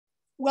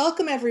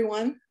Welcome,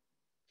 everyone.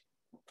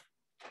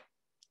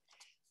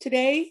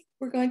 Today,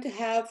 we're going to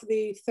have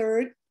the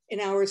third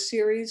in our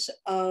series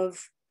of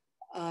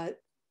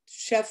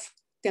chef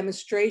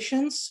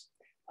demonstrations,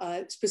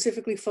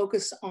 specifically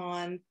focused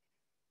on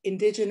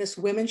Indigenous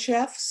women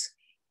chefs.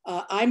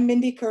 I'm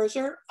Mindy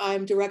Kurzer.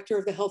 I'm director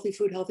of the Healthy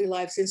Food, Healthy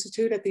Lives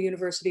Institute at the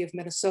University of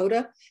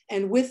Minnesota.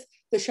 And with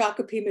the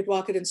Shakopee,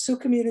 Mdewakanton, and Sioux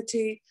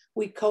community,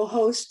 we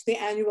co-host the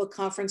annual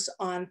conference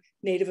on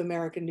Native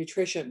American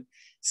nutrition.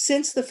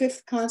 Since the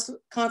fifth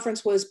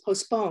conference was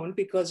postponed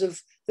because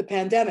of the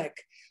pandemic,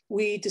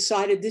 we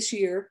decided this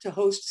year to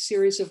host a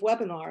series of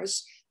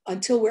webinars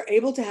until we're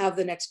able to have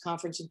the next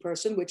conference in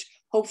person, which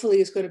hopefully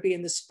is going to be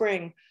in the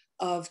spring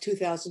of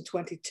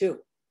 2022.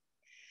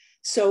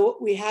 So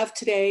we have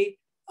today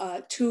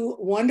two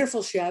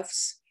wonderful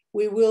chefs.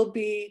 We will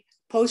be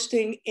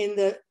posting in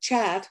the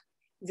chat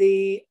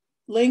the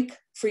link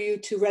for you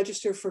to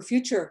register for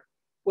future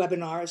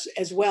webinars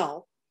as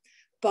well.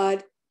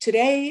 But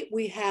today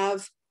we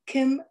have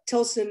Kim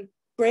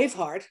Tilsen-Brave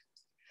Heart,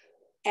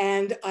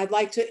 and I'd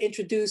like to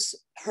introduce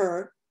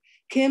her.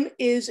 Kim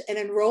is an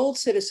enrolled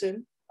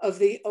citizen of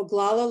the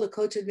Oglala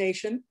Lakota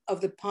Nation of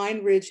the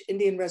Pine Ridge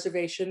Indian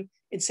Reservation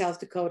in South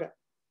Dakota.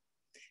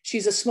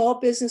 She's a small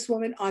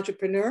businesswoman,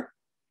 entrepreneur,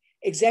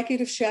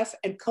 executive chef,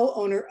 and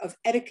co-owner of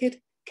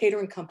Etiquette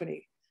Catering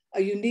Company,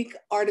 a unique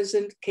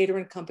artisan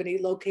catering company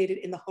located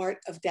in the heart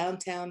of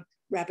downtown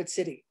Rapid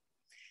City.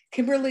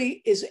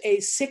 Kimberly is a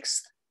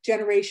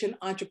sixth-generation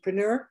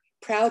entrepreneur,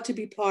 proud to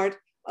be part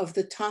of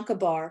the Tanka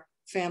Bar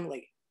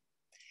family.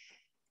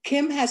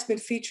 Kim has been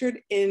featured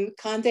in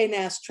Condé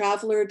Nast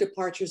Traveler,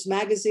 Departures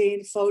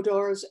Magazine,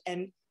 Fodor's,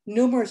 and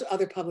numerous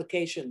other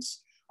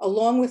publications.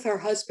 Along with her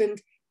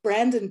husband,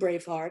 Brandon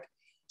Braveheart,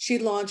 she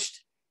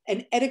launched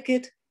an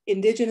Etiquette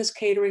Indigenous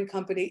catering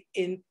company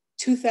in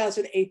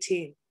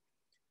 2018,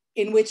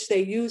 in which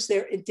they use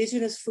their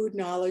Indigenous food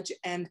knowledge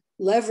and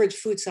leverage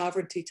food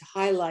sovereignty to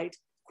highlight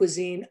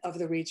cuisine of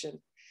the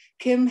region.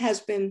 Kim has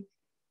been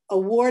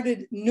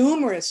awarded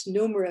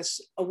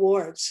numerous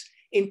awards,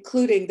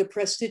 including the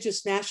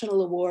prestigious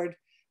National Award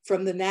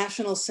from the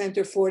National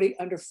Center 40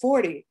 Under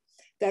 40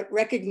 that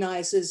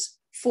recognizes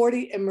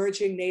 40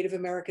 emerging Native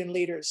American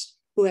leaders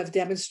who have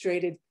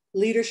demonstrated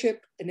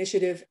leadership,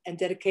 initiative, and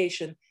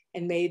dedication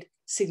and made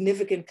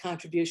significant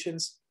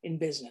contributions in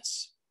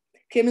business.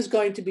 Kim is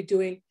going to be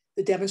doing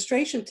the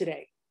demonstration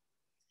today.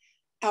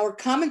 Our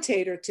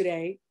commentator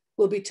today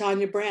will be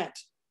Tanya Brandt.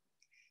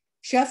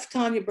 Chef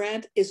Tanya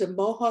Brandt is a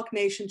Mohawk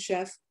Nation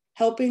chef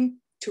helping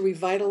to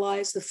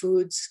revitalize the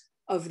foods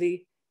of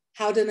the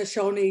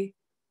Haudenosaunee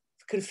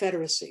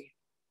Confederacy.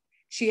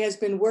 She has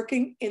been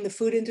working in the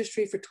food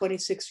industry for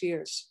 26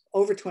 years,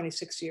 over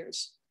 26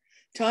 years.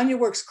 Tanya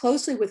works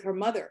closely with her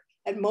mother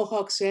at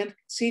Mohawk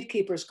Seed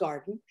Keeper's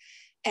Garden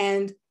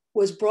and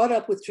was brought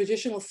up with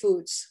traditional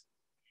foods.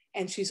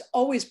 And she's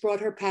always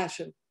brought her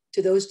passion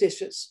to those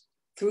dishes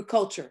through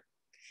culture.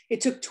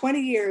 It took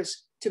 20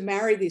 years to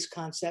marry these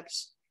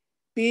concepts,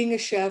 being a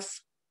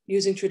chef,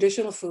 using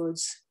traditional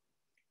foods.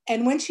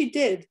 And when she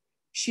did,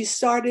 she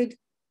started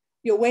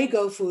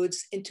Yowego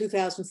Foods in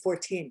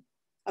 2014,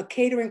 a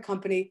catering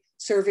company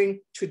serving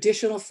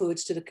traditional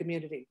foods to the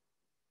community.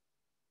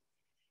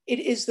 It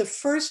is the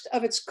first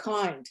of its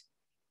kind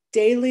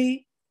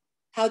daily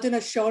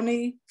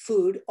Haudenosaunee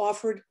food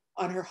offered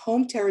on her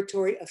home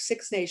territory of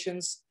 6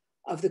 nations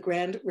of the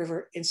Grand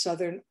River in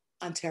Southern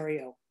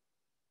Ontario.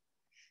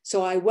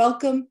 So I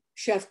welcome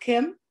Chef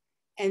Kim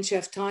and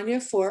Chef Tanya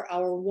for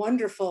our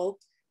wonderful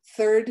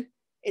third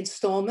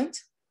installment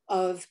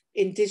of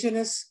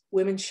Indigenous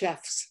Women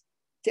Chefs,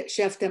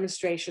 chef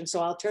demonstration.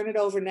 So I'll turn it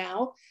over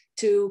now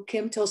to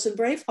Kim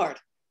Tilsen-Brave Heart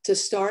to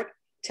start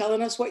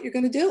telling us what you're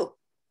going to do.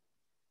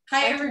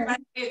 Hi,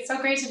 everybody. It's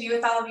so great to be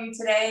with all of you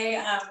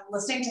today.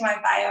 Listening to my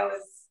bio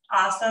is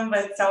awesome,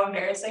 but so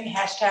embarrassing.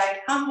 Hashtag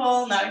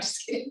humble. No, I'm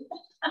just kidding.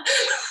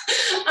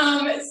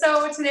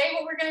 So today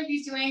what we're going to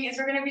be doing is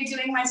we're going to be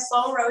doing my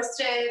slow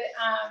roasted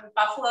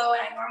buffalo,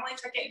 and I normally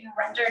cook it in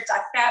rendered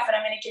duck fat, but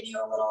I'm going to give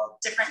you a little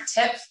different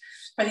tip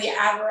for the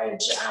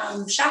average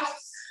chef.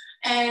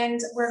 And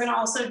we're going to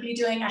also be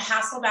doing a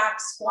Hasselback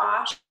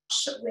squash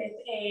with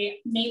a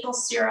maple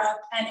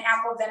syrup and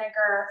apple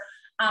vinegar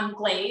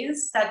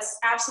glaze. That's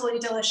absolutely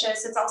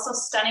delicious. It's also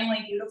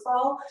stunningly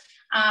beautiful.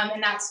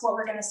 And that's what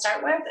we're going to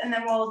start with. And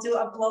then we'll do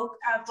a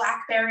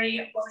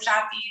blackberry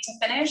bojapi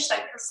to finish.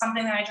 That's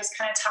something that I just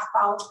kind of top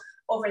out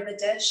over the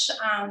dish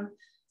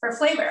for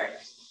flavor.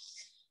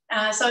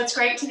 So it's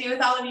great to be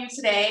with all of you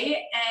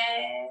today.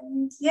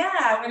 And yeah,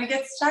 I'm going to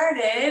get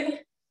started.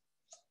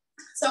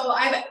 So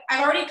I've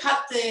already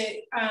cut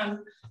the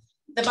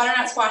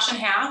butternut squash in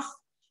half,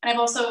 and I've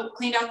also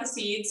cleaned out the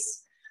seeds.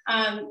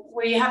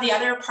 Where you have the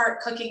other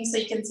part cooking so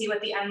you can see what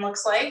the end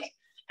looks like.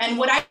 And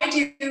what I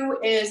do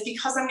is,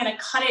 because I'm going to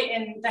cut it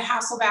in the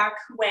Hasselback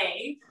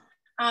way,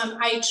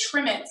 I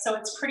trim it so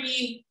it's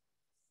pretty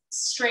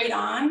straight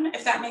on,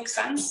 if that makes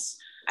sense.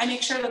 I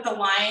make sure that the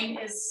line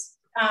is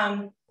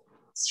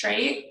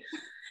straight.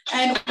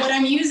 And what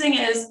I'm using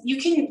is,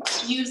 you can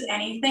use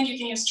anything. You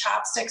can use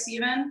chopsticks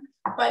even.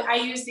 but I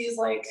use these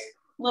like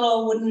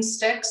little wooden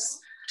sticks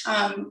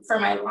for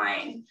my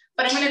line,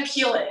 but I'm going to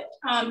peel it.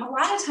 A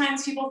lot of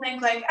times people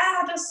think like,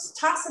 just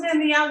toss it in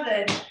the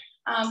oven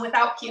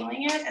without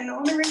peeling it. And the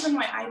only reason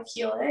why I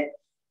peel it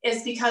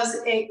is because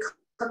it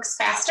cooks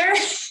faster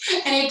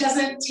and it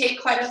doesn't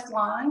take quite as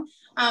long.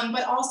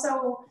 But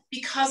also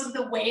because of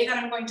the way that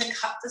I'm going to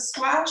cut the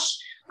squash,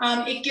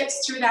 it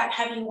gets through that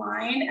heavy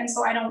line. And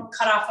so I don't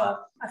cut off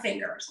a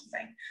finger or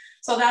something.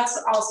 So that's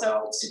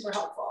also super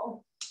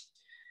helpful.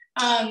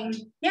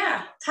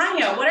 Yeah,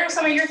 Tanya, what are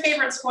some of your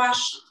favorite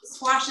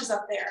squashes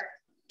up there?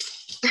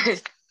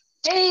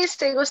 Hey,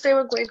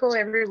 stego guego,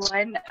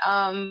 everyone.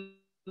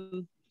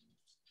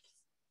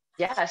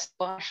 Yeah,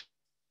 squash.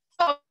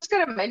 I was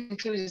gonna mention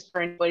too, just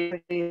for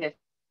anybody that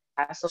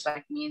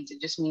Hasselback means,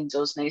 it just means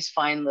those nice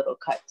fine little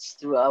cuts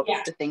throughout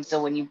the thing.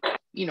 So when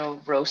you know,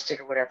 roast it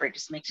or whatever, it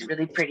just makes it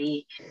really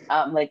pretty.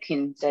 Like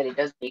Kim said, it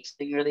does make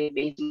something really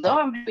amazing. So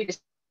I'm happy to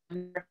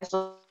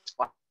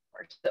squash.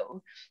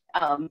 So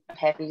I'm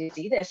happy to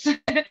see this.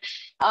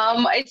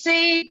 I'd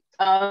say,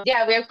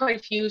 yeah, we have quite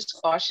a few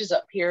squashes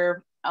up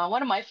here.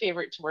 One of my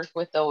favorite to work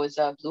with though is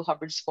Blue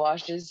Hubbard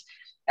squashes.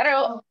 I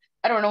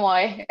don't know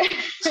why.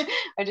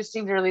 I just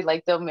seem to really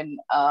like them, and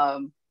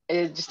I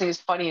just think it's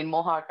funny in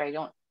Mohawk. I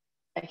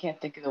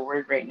can't think of the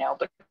word right now,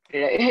 but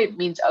it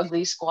means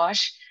ugly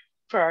squash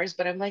for ours.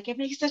 But I'm like, it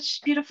makes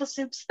such beautiful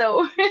soups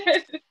though.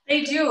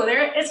 They do.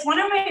 It's one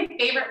of my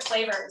favorite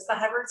flavors, the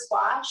Hubbard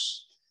squash.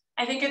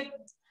 I think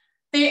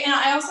and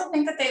I also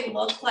think that they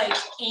look like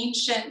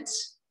ancient,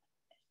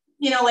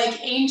 like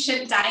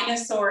ancient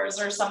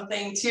dinosaurs or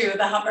something too,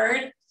 the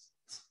Hubbard.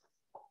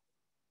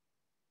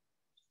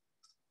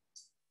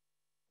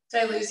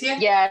 Did I lose you?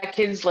 Yeah,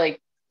 kids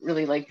like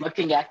really like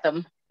looking at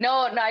them. No,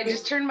 I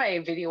just turned my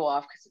video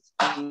off because it's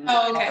being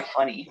kind of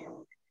funny.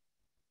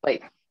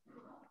 Like,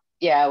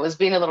 yeah, it was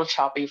being a little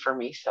choppy for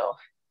me, so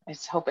I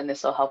was hoping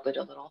this will help it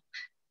a little.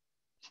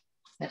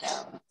 But,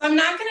 I'm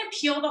not going to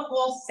peel the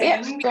whole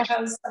thing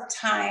because of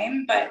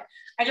time, but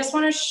I just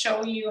want to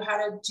show you how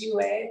to do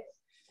it.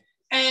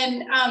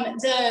 And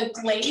the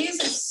glaze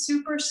is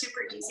super,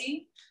 super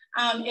easy.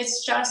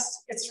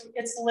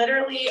 It's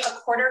literally a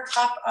 1/4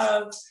 cup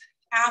of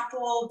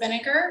apple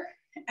vinegar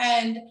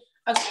and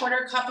a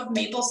 1/4 cup of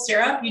maple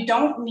syrup. You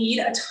don't need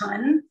a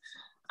ton.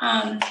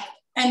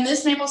 And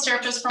this maple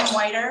syrup is from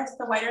White Earth,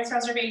 the White Earth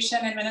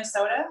Reservation in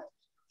Minnesota,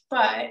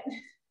 but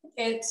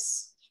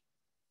it's,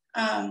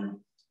 and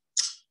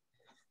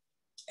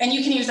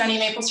you can use any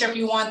maple syrup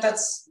you want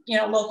that's,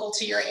 local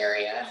to your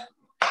area.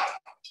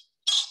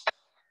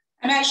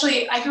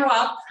 I grew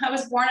up, I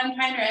was born in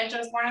Pine Ridge. I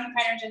was born on the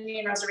Pine Ridge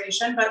Indian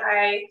Reservation, but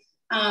I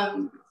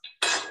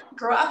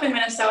grew up in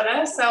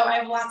Minnesota. So I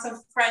have lots of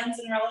friends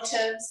and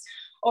relatives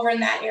over in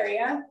that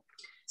area.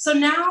 So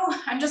now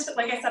I'm just,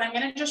 like I said, I'm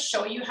gonna just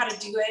show you how to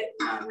do it,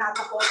 not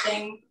the whole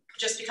thing,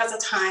 just because of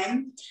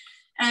time.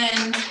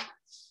 And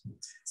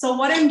so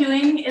what I'm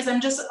doing is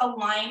I'm just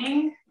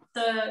aligning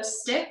the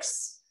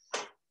sticks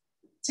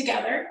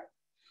together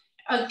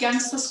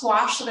against the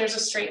squash so there's a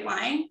straight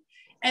line.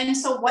 And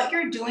so what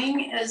you're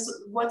doing is,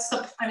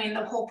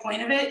 the whole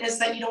point of it is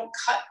that you don't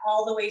cut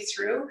all the way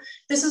through.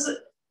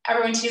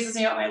 Everyone teases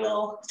me about my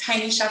little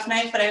tiny chef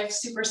knife, but I have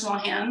super small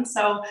hands,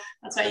 so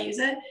that's why I use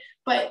it.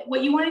 But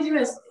what you want to do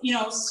is,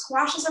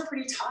 squashes are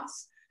pretty tough.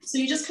 So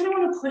you just kind of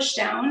want to push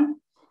down,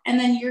 and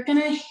then you're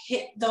going to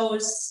hit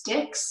those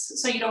sticks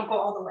so you don't go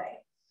all the way.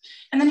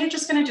 And then you're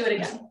just going to do it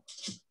again.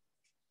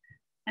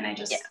 And it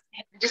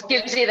just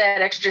gives you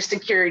that extra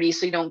security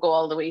so you don't go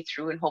all the way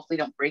through and hopefully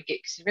don't break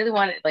it, because you really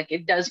want it, like,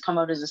 it does come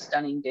out as a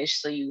stunning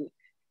dish, so you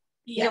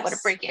don't want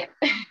to break it.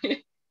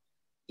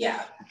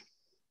 Yeah.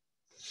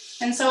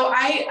 And so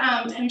I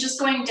am just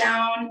going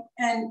down,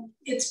 and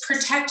it's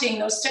protecting,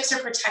 those sticks are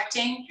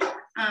protecting,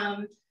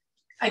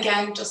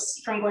 again,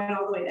 just from going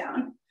all the way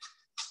down.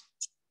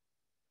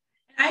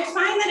 I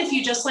find that if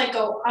you just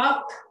go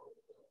up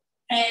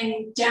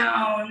and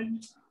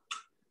down,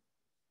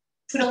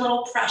 put a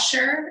little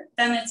pressure,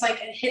 then it's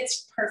like it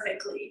hits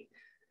perfectly.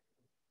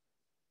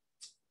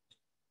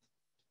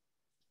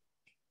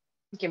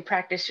 You can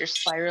practice your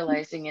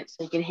spiralizing it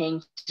so you can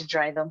hang to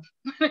dry them.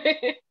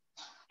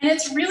 And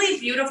it's really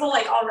beautiful,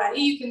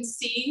 already you can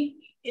see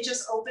it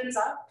just opens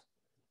up.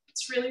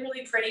 It's really,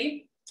 really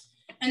pretty.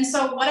 And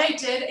so what I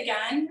did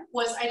again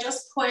was I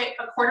just put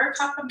a 1/4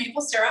 cup of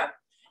maple syrup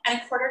and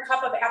a 1/4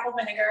 cup of apple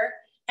vinegar,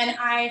 and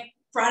I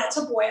brought it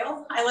to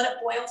boil. I let it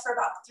boil for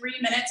about 3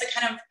 minutes. It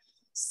kind of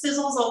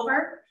sizzles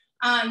over,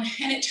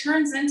 and it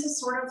turns into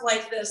sort of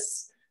like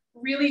this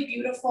really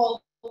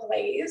beautiful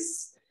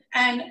glaze.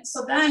 And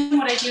so then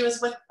what I do is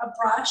with a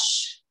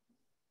brush,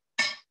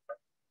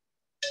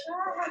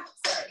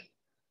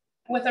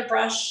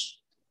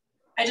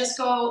 I just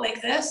go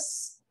like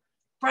this,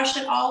 brush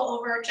it all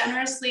over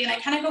generously, and I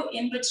kind of go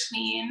in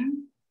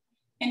between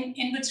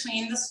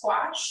the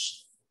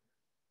squash,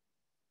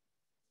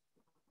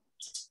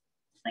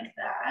 like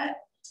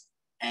that.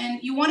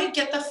 And you want to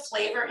get the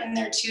flavor in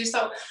there too.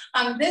 So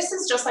this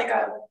is just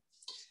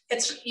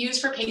it's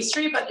used for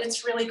pastry, but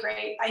it's really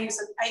great. I use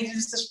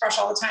this brush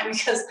all the time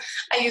because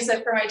I use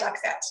it for my duck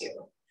fat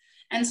too.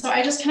 And so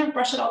I just kind of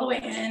brush it all the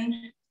way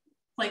in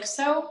like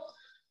so.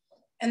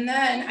 And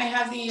then I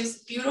have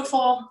these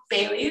beautiful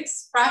bay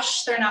leaves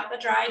brush. They're not the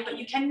dried, but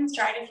you can use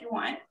dried if you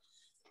want.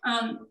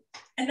 And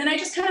then I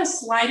just kind of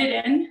slide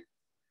it in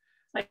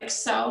like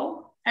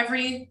so,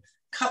 every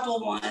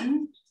couple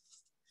one.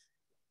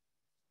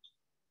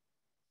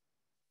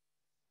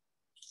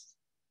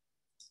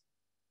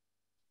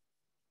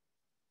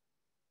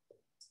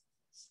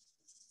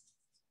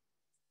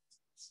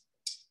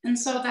 And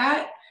so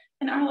that,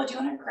 and Arla, do you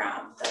want to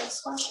grab the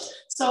squash?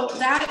 So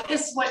that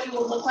is what it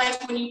will look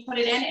like when you put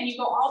it in, and you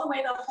go all the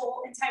way the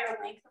whole entire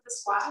length of the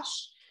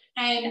squash.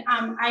 And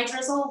I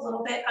drizzle a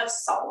little bit of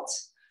salt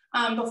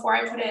before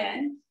I put it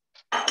in.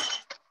 I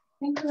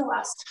think for the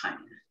last time.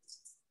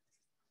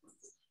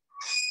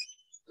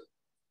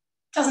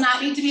 Does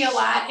not need to be a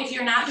lot. If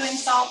you're not doing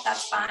salt,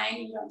 that's fine.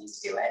 You don't need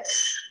to do it.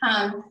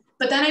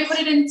 But then I put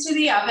it into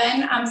the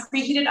oven,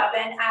 preheated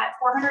oven at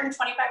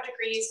 425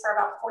 degrees for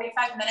about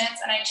 45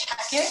 minutes, and I check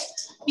it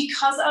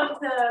because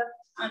of the,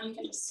 you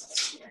can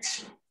just,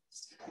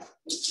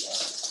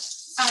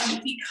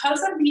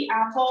 because of the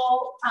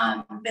apple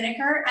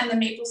vinegar and the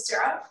maple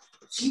syrup,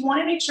 you want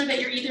to make sure that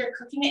you're either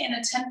cooking it in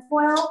a tin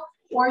foil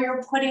or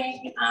you're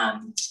putting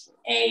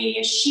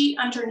a sheet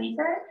underneath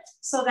it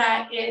so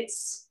that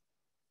it's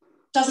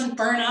doesn't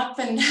burn up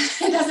and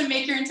it doesn't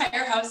make your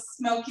entire house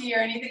smoky or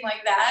anything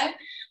like that.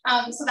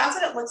 So that's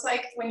what it looks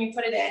like when you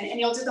put it in, and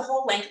you'll do the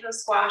whole length of the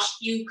squash.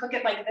 You cook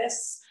it like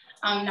this,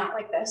 not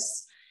like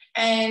this.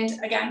 And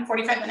again,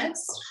 45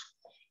 minutes.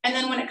 And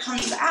then when it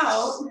comes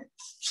out,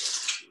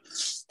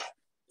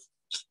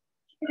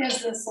 it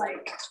is this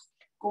like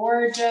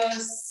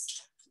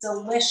gorgeous,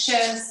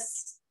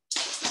 delicious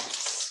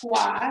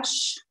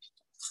squash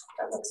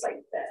that looks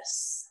like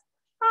this.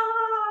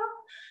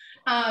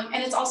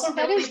 And it's also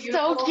really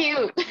beautiful. So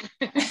cute.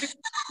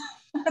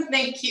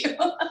 Thank you.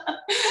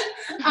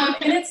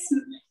 And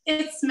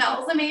it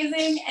smells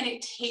amazing and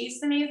it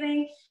tastes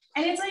amazing.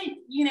 And it's like,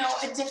 you know,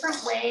 a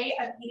different way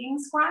of eating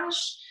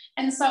squash.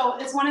 And so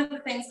it's one of the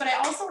things, but I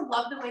also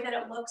love the way that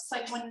it looks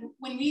like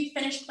when we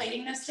finish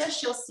plating this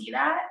dish, you'll see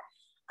that.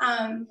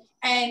 And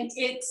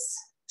it's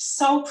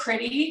so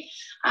pretty.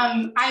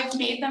 I've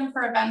made them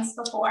for events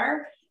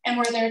before, and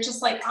where they're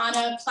just like on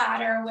a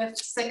platter with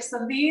 6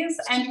 of these,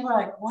 and you're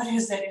like, what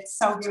is it? It's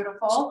so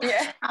beautiful.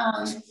 Yeah.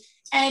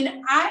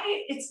 And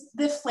it's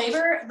the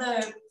flavor,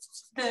 the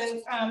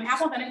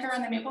apple vinegar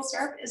and the maple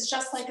syrup is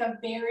just like a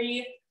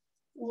very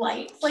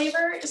light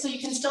flavor. So you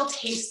can still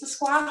taste the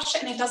squash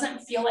and it doesn't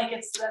feel like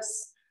it's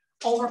this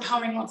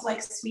overpowering of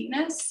like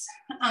sweetness.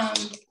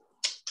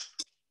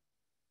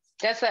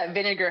 That's that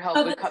vinegar help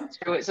it cut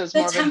through it. So it's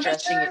more of a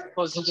dressing as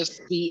opposed to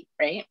just sweet,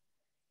 right?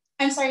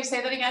 I'm sorry,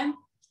 say that again.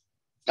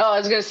 Oh, I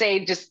was going to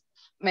say, just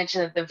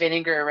mention that the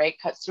vinegar, right,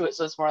 cuts through it.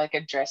 So it's more like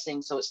a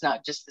dressing. So it's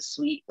not just the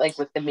sweet, like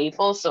with the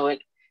maple. So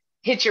it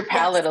hits your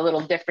palate a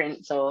little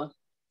different. So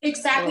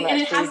exactly.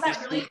 And it has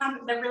that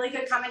really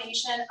good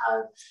combination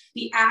of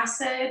the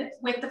acid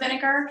with the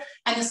vinegar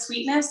and the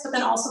sweetness, but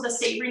then also the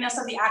savoriness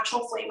of the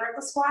actual flavor of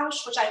the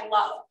squash, which I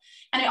love.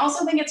 And I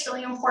also think it's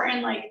really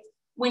important, like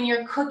when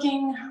you're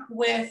cooking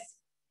with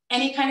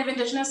any kind of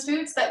indigenous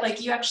foods, that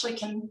like you actually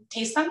can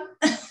taste them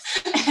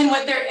and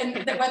what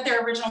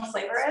their original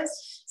flavor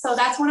is. So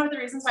that's one of the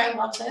reasons why I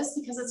love this,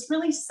 because it's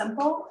really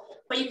simple,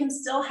 but you can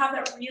still have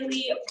that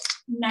really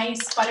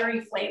nice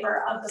buttery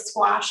flavor of the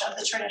squash, of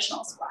the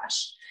traditional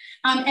squash.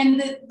 And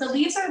the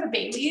leaves are the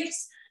bay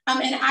leaves.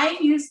 And I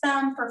use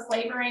them for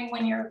flavoring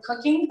when you're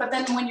cooking, but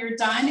then when you're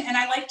done, and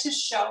I like to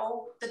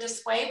show the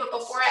display, but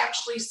before I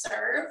actually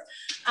serve,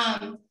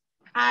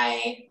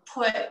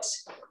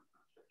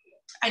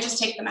 I just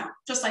take them out,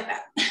 just like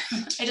that.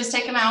 I just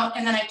take them out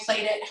and then I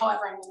plate it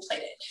however I'm gonna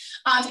plate it.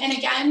 And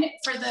again,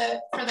 for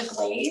the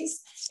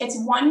glaze, it's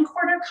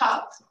 1/4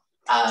 cup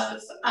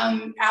of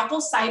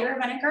apple cider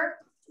vinegar,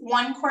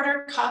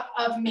 1/4 cup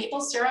of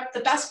maple syrup,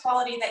 the best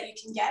quality that you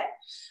can get,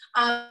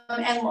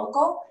 and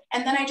local.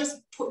 And then I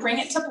just bring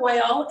it to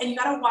boil, and you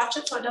gotta watch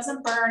it so it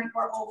doesn't burn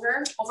or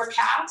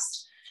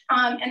overcast.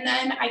 And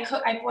then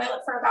I boil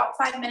it for about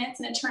 5 minutes,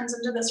 and it turns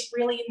into this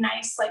really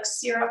nice like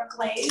syrup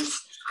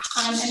glaze.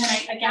 And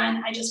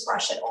then I just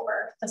brush it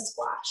over the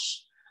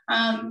squash.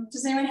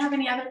 Does anyone have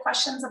any other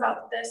questions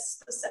about this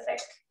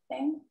specific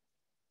thing?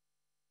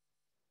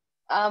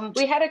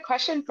 We had a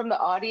question from the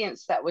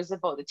audience that was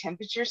about the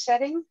temperature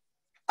setting.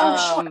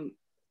 Oh, sure.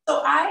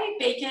 So I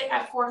bake it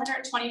at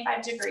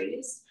 425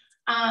 degrees.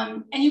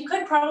 And you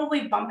could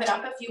probably bump it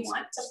up if you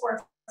want to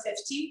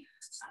 450.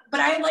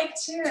 But I like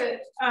to,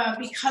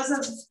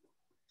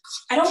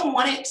 I don't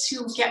want it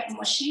to get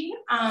mushy.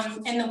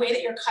 And the way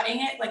that you're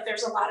cutting it, like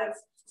there's a lot of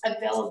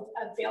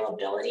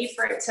availability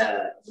for it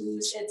to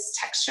lose its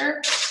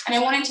texture. And I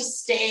want it to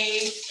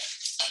stay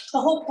the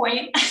whole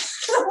point,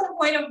 the whole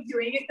point of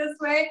doing it this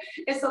way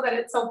is so that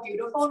it's so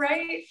beautiful,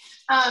 right?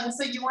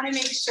 So you want to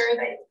make sure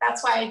that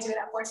that's why I do it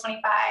at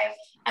 425,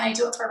 and I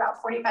do it for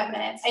about 45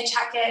 minutes. I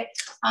check it,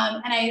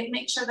 and I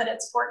make sure that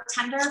it's fork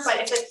tender, but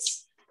if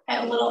it's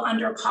a little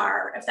under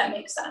par, if that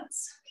makes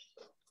sense.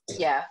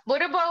 Yeah.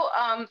 What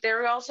about, they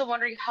were also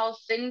wondering how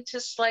thin to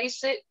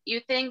slice it,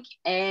 you think?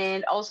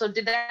 And also,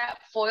 did that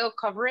foil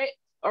cover it?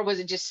 Or was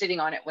it just sitting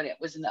on it when it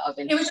was in the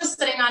oven? It was just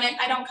sitting on it.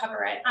 I don't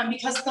cover it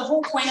because the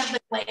whole point of the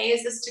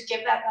glaze is to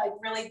give that like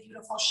really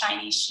beautiful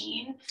shiny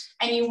sheen,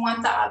 and you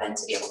want the oven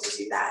to be able to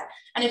do that.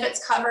 And if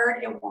it's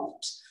covered, it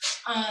won't.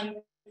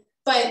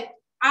 But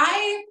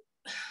I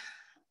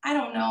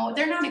don't know.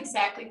 They're not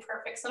exactly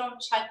perfect, so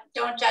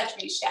don't judge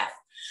me, chef.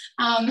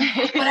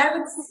 But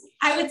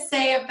I would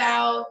say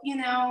about, you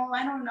know,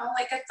 I don't know,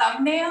 like a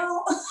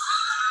thumbnail.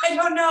 I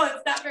don't know,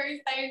 it's not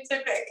very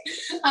scientific.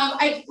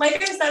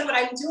 Like I said, what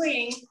I'm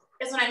doing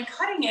is when I'm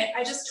cutting it,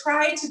 I just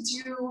try to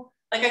do,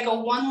 like I go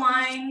one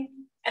line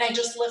and I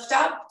just lift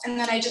up, and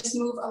then I just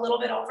move a little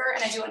bit over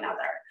and I do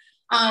another.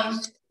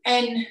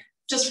 And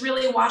just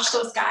really watch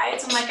those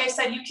guides. And like I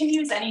said, you can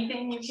use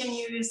anything. You can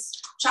use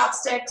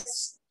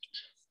chopsticks.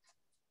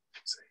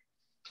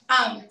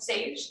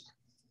 Sage.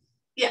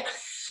 Yeah.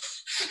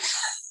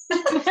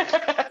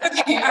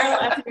 Okay,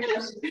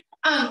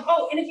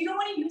 oh, and if you don't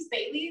want to use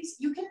bay leaves,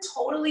 you can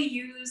totally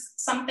use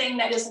something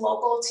that is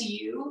local to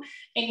you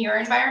in your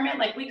environment.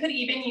 Like we could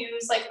even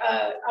use like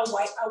a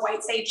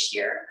white sage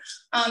here,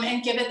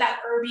 and give it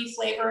that herby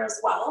flavor as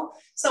well.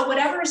 So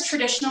whatever is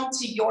traditional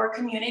to your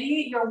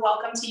community, you're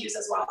welcome to use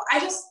as well. I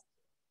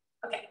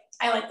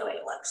like the way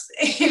it looks.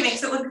 It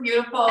makes it look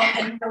beautiful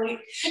and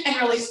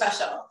really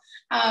special.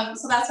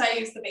 So that's why I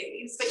use the bay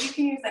leaves, but you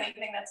can use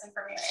anything that's in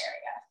from your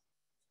area.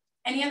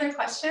 Any other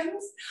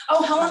questions?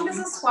 Oh, how long does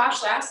a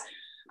squash last?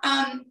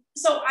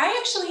 So I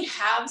actually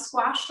have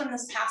squash from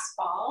this past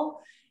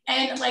fall.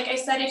 And like I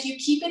said, if you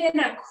keep it in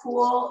a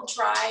cool,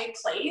 dry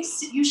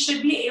place, you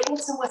should be able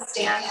to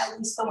withstand at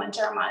least the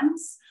winter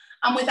months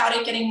without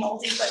it getting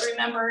moldy. But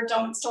remember,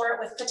 don't store it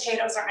with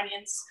potatoes or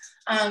onions.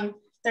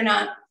 They're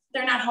not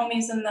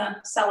homies in the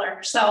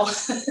cellar. So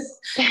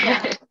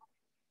yeah.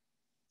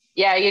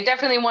 Yeah, you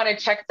definitely want to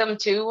check them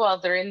too while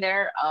they're in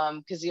there,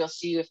 because you'll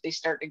see if they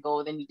start to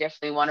go, then you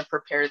definitely want to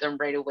prepare them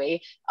right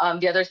away.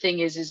 The other thing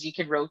is you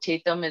can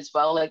rotate them as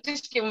well, like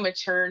just give them a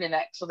turn, and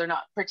that so they're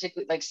not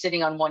particularly like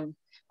sitting on one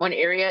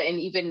area, and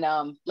even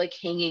like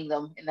hanging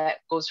them, and that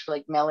goes for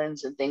like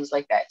melons and things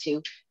like that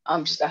too,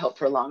 just to help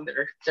prolong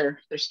their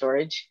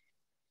storage.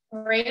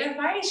 Great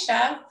advice,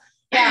 Chef.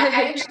 Yeah,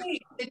 I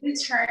actually didn't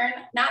turn,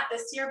 not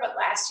this year, but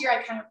last year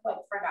I kind of like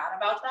forgot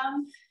about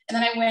them. And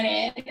then I went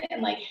in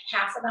and like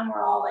half of them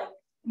were all like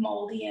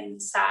moldy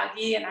and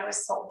soggy, and I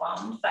was so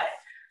bummed, but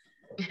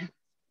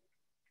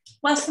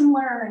lesson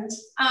learned.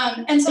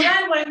 And so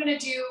then what I'm gonna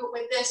do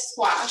with this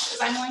squash is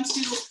I'm going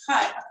to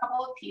cut a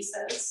couple of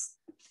pieces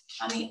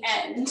on the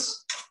end.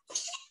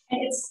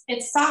 And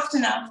it's soft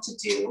enough to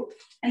do.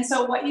 And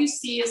so what you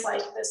see is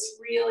like this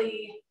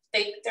really,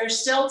 they're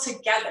still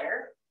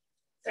together.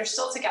 They're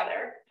still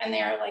together, and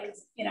they're like,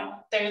 you know,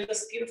 they're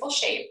this beautiful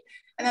shape.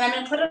 And then I'm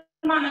going to put them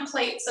on a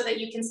plate so that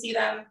you can see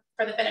them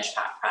for the finished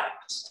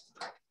product.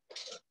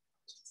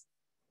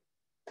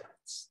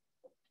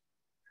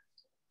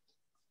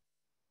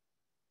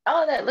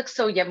 Oh, that looks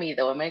so yummy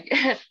though.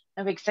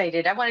 I'm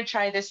excited. I want to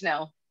try this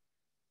now.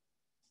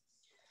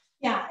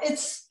 Yeah,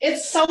 it's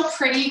so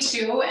pretty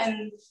too.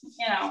 And,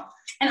 you know,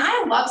 and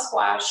I love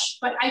squash,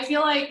 but I feel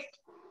like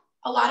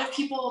a lot of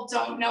people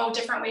don't know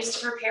different ways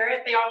to prepare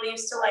it. They all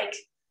used to like,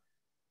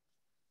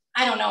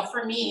 I don't know,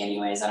 for me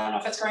anyways, I don't know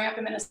if it's growing up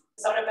in Minnesota,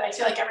 but I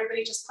feel like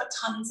everybody just put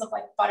tons of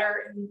like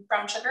butter and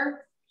brown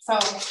sugar. So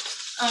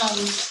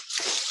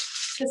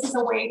this is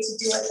a way to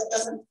do it that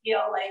doesn't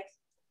feel like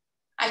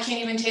I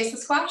can't even taste the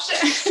squash.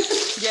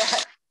 Yeah.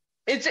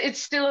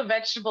 It's still a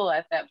vegetable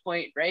at that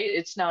point, right?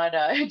 It's not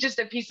just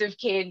a piece of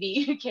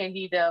candied.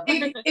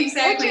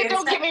 Exactly. Which,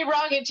 don't get me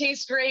wrong, it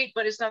tastes great,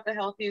 but it's not the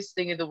healthiest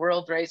thing in the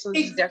world, right? So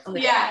this is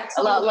definitely a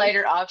lot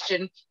lighter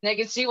option. And I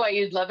can see why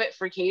you'd love it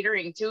for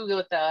catering too.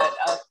 With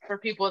for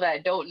people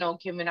that don't know,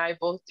 Kim and I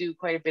both do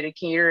quite a bit of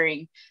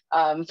catering.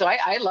 So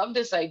I love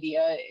this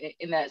idea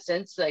in that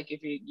sense. Like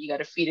if you got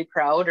to feed a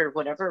crowd or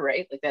whatever,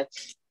 right? Like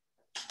it's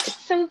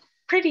so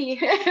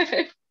pretty.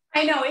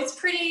 I know, it's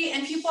pretty,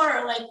 and people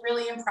are like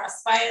really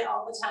impressed by it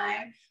all the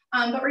time.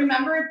 But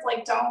remember,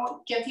 like,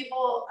 don't give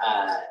people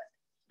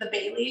the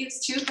bay leaves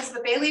too, because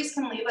the bay leaves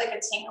can leave like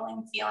a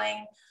tingling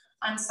feeling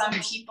on some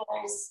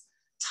people's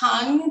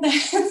tongue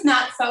that's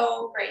not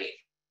so great.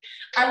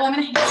 Arlo, I'm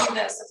gonna hand you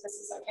this if this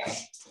is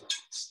okay.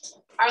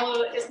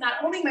 Arlo is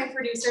not only my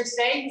producer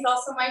today, he's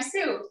also my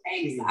sous.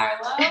 Thanks,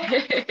 Arlo.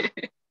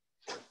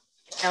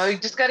 Now we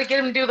just got to get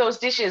him to do those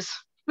dishes.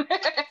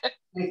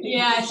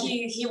 Yeah,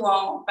 he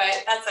won't,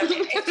 but that's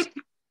okay.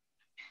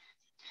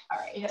 All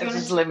right. He has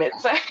his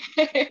limits.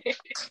 Okay,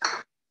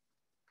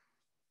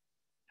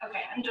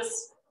 I'm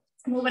just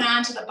moving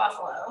on to the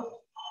buffalo.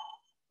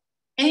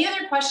 Any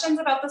other questions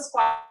about the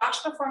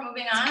squash before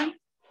moving on?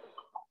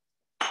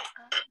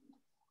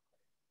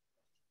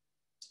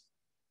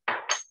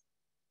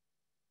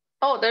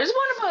 Oh, there's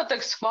one about the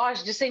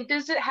squash. Just saying,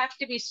 does it have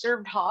to be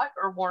served hot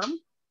or warm?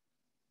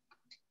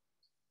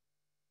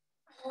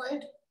 I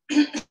would.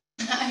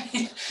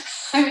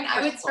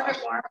 I would serve it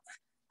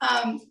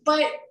warm.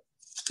 But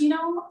you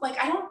know, like,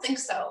 I don't think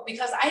so,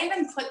 because I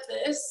even put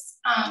this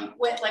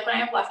with, like, when I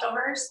have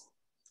leftovers,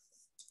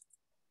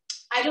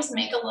 I just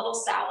make a little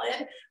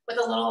salad with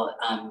a little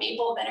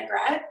maple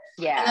vinaigrette.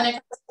 Yeah. And then I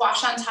put the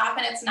squash on top,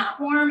 and it's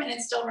not warm and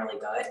it's still really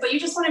good. But you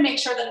just want to make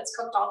sure that it's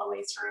cooked all the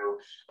way through.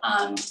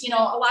 You know,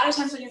 a lot of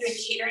times when you're doing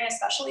catering,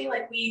 especially,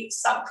 like, we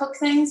sub-cook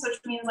things, which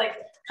means like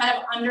kind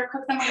of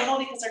undercook them a little,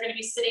 because they're going to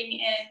be sitting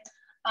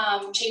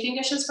in chafing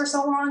dishes for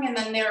so long, and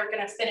then they're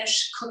going to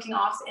finish cooking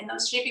off in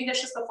those chafing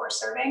dishes before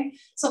serving.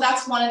 So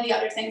that's one of the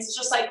other things. It's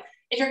just like,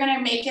 if you're going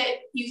to make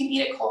it, you can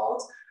eat it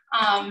cold.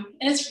 And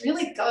it's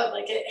really good.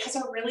 Like, it has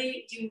a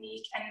really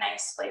unique and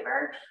nice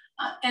flavor.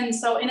 And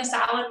so in a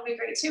salad would be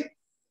great too.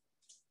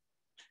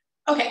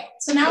 Okay,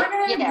 so now we're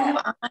going to move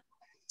on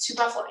to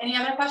buffalo. Any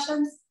other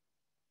questions?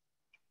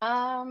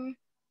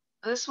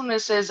 This one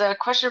says a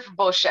question for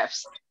both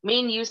chefs.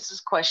 Main uses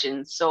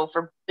questions. So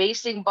for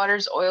basting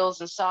butters,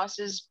 oils, and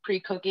sauces,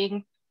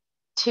 pre-cooking.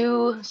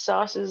 2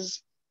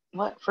 sauces.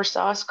 What for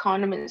sauce,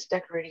 condiments,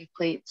 decorating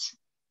plates?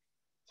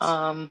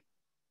 Hang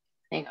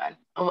on,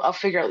 I'll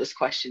figure out this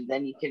question.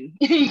 Then you can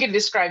you can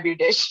describe your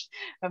dish.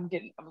 I'm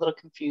a little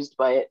confused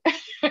by it.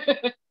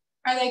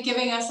 Are they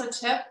giving us a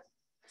tip?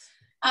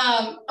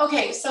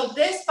 Okay, so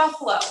this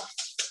buffalo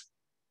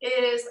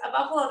is a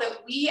buffalo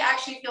that we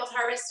actually field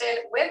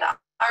harvested with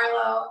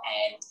Arlo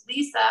and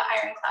Lisa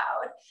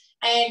Ironcloud.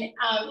 And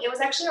it was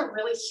actually a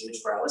really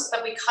huge roast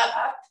that we cut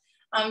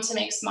up to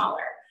make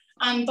smaller.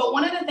 But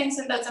one of the things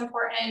that's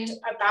important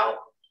about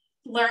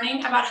learning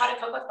about how to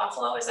cook with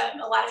buffalo is that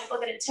a lot of people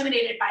get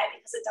intimidated by it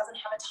because it doesn't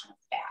have a ton of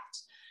fat.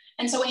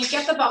 And so when you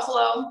get the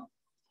buffalo,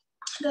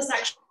 this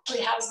actually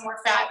has more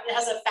fat. It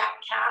has a fat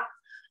cap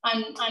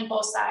on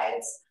both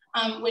sides,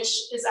 which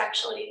is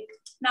actually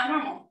not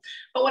normal.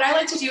 But what I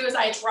like to do is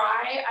I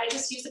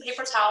just use a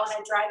paper towel and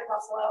I dry the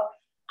buffalo.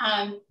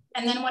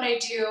 And then what I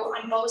do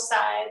on both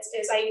sides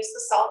is I use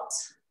the salt.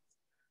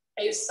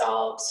 I use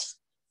salt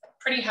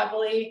pretty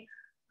heavily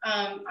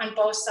on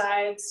both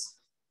sides.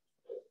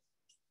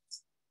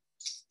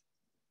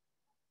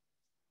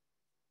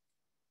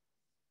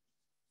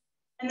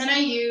 And then I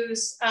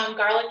use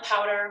garlic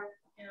powder,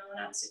 you know,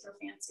 not super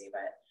fancy,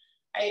 but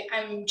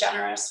I'm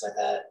generous with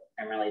it.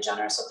 I'm really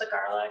generous with the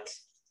garlic.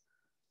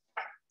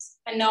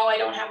 And no, I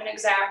don't have an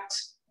exact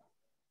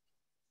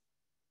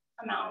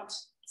amount.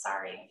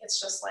 Sorry,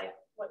 it's just like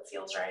what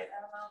feels right.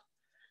 I don't know.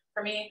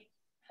 For me,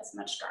 as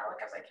much garlic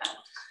as I can.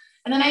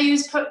 And then I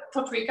use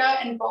paprika,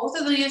 and both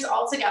of these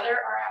all together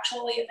are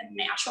actually a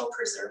natural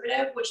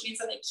preservative, which means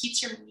that it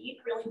keeps your meat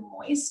really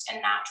moist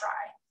and not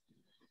dry.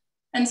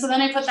 And so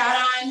then I put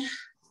that on.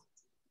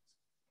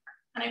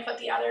 And I put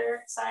the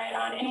other side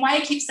on. And why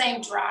I keep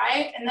saying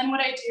dry, and then what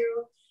I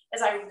do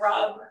is I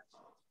rub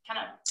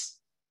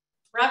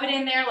it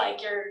in there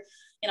like you're,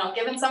 you know,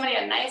 giving somebody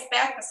a nice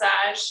back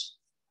massage.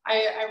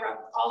 I rub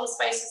all the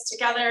spices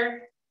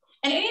together.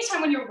 And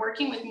anytime when you're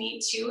working with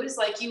meat too, is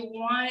like you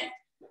want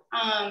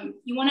to,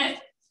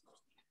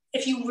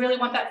 if you really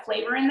want that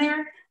flavor in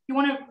there, you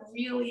want to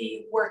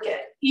really work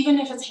it, even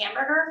if it's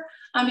hamburger,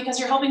 because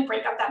you're helping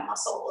break up that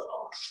muscle a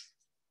little.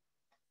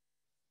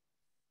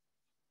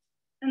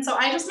 And so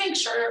I just make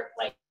sure,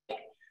 like,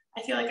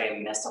 I feel like I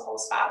missed a whole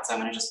spot, so I'm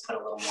gonna just put a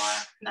little more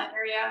in that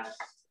area.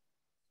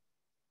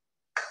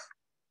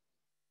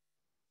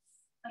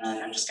 And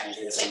then I'm just gonna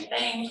do the same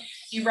thing.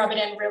 You rub it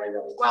in really,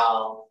 really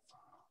well.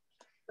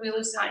 Did we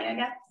lose Tanya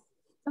again?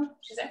 Oh,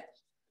 she's there.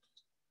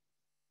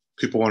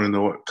 People want to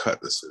know what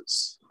cut this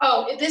is.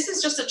 Oh, this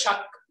is just a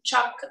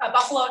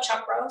buffalo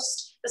chuck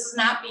roast. This is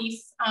not beef.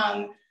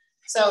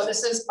 So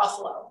this is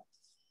buffalo.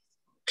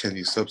 Can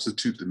you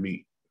substitute the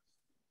meat?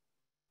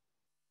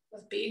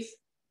 With beef?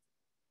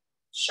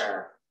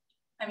 Sure.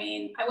 I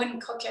mean, I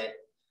wouldn't cook it.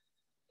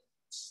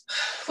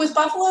 With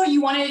buffalo, you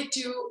want to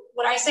do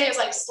what I say is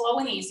like slow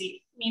and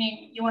easy,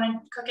 meaning you want to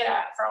cook it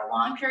for a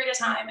long period of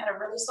time at a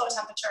really slow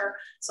temperature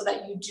so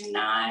that you do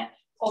not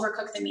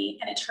overcook the meat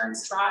and it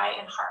turns dry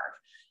and hard.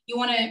 You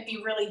want to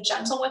be really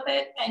gentle with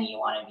it and you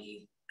want to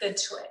be good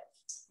to it.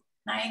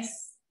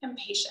 Nice and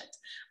patient.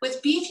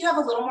 With beef, you have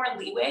a little more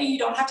leeway. You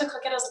don't have to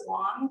cook it as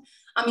long.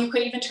 You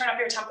could even turn up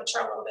your temperature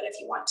a little bit if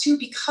you want to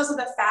because of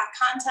the fat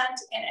content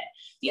in it.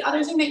 The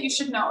other thing that you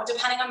should know,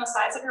 depending on the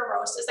size of your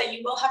roast, is that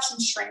you will have some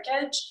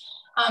shrinkage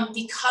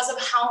because of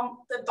how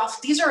the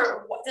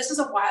this is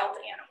a wild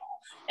animal.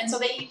 And so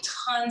they eat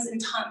tons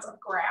and tons of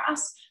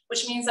grass,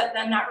 which means that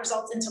then that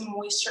results into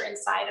moisture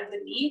inside of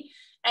the meat.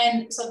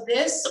 And so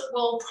this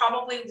will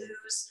probably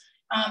lose,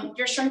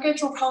 your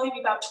shrinkage will probably be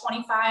about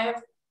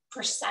 25%,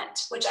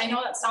 which I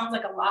know that sounds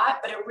like a lot,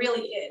 but it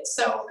really is.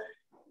 So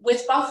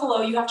with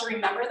buffalo, you have to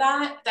remember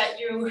that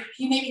you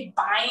may be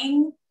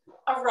buying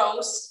a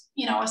roast,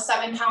 you know, a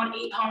 7-pound,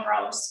 8-pound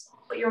roast,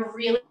 but you're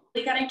really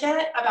gonna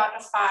get about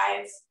a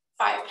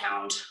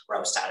 5-pound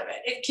roast out of it.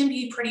 It can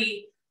be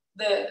pretty,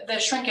 the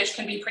shrinkage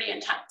can be pretty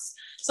intense.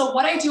 So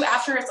what I do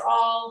after it's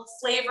all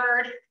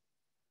flavored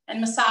and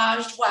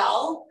massaged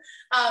well,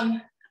 I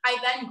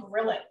then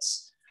grill it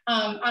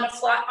on a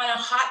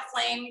hot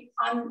flame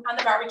on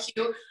the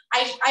barbecue.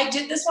 I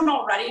did this one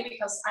already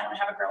because I don't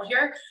have a grill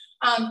here.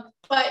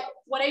 But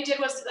what I did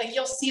was, like,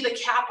 you'll see the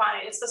cap on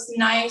it. It's this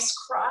nice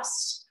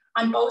crust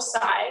on both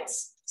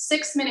sides,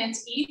 6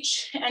 minutes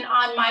each. And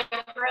on my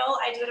grill,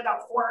 I do it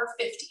about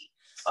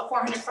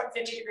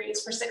 450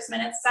 degrees for 6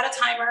 minutes. Set a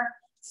timer,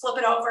 flip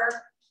it over,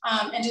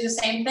 and do the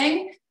same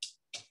thing.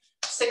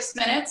 6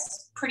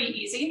 minutes, pretty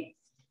easy.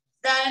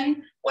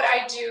 Then what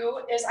I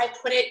do is I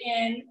put it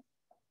in,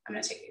 I'm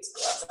gonna take these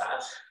gloves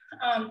off.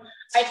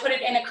 I put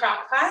it in a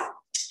crock pot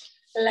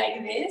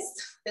like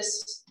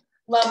this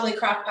lovely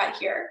crock pot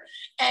here,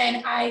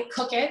 and I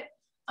cook it.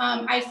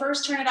 I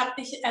first turn it up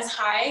as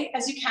high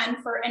as you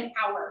can for an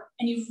hour,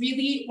 and you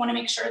really wanna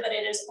make sure that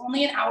it is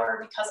only an hour,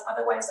 because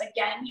otherwise,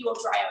 again, you will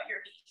dry out your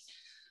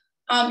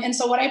meat. And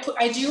so what I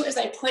do is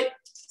I put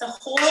the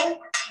whole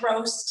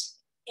roast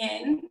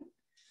in,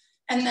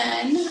 and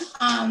then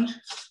I'm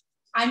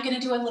gonna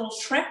do a little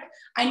trick.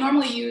 I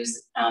normally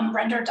use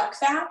rendered duck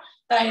fat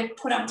that I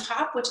put on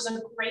top, which is a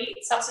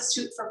great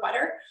substitute for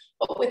butter.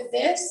 But with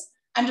this,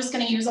 I'm just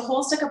gonna use a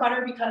whole stick of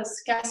butter,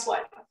 because guess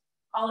what?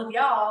 All of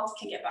y'all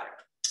can get butter.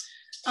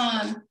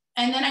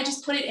 And then I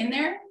just put it in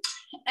there,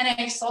 and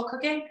I slow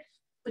cook it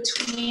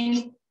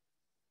between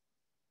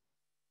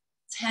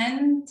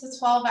 10 to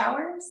 12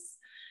 hours.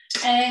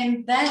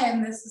 And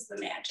then this is the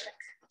magic.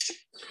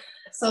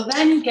 So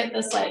then you get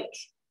this, like,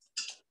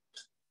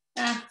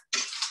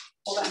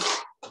 hold on.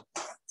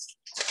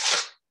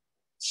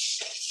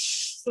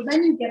 So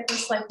then you get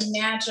this, like,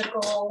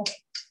 magical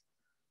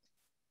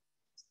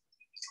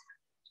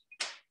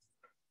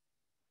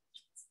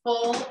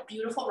full,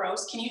 beautiful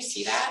roast. Can you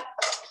see that?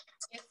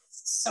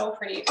 It's so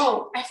pretty.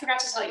 Oh, I forgot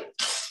to tell you.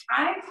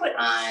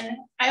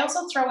 I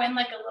also throw in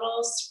like a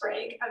little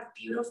sprig of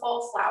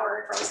beautiful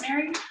flowered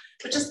rosemary,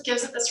 which just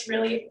gives it this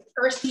really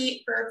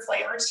earthy herb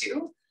flavor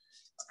too.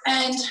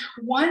 And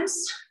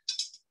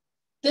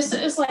this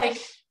is like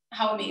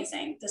how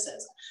amazing this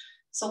is.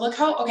 So look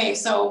how, okay,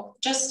 so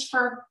just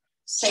for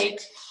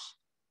sake,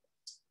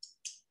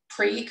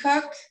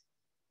 pre-cook,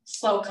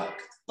 slow cook.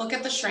 Look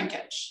at the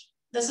shrinkage.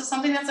 This is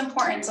something that's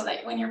important, so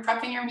that when you're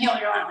prepping your meal,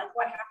 you're not like,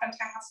 what happened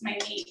to half my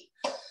meat?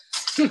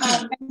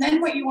 And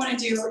then what you want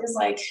to do is,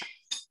 like,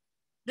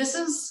 this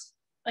is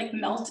like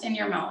melt in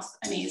your mouth,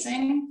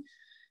 amazing.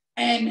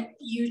 And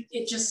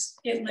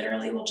it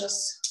literally will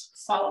just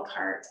fall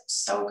apart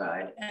so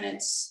good. And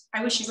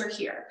I wish you were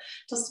here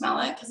to smell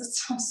it, because it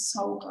smells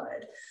so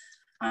good.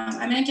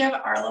 I'm gonna give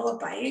Arlo a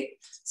bite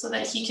so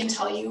that he can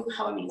tell you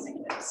how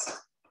amazing it is.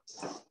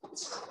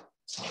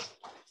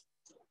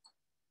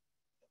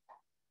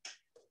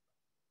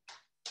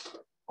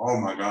 Oh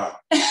my God.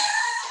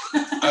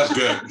 That's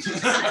good.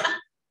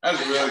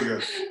 That's really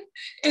good.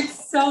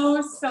 It's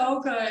so, so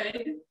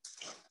good.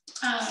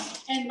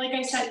 And like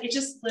I said, it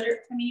just literally,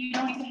 I mean, you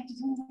don't even have to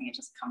do anything. It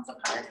just comes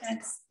apart, and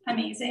it's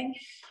amazing.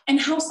 And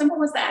how simple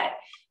was that?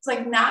 It's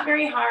like not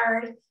very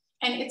hard.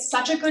 And it's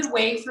such a good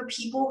way for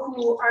people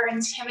who are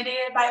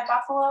intimidated by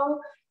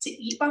buffalo to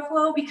eat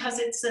buffalo, because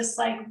it's this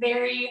like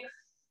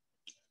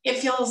it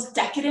feels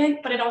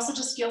decadent, but it also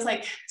just feels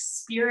like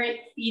spirit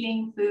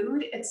feeding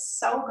food. It's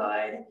so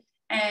good.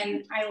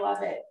 And I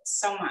love it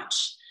so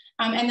much.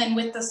 And then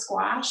with the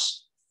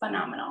squash,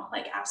 phenomenal,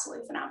 like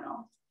absolutely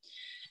phenomenal.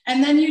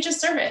 And then you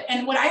just serve it.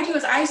 And what I do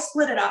is I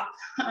split it up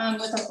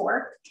with a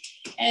fork,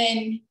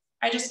 and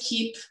I just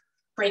keep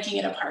breaking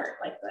it apart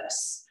like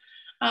this.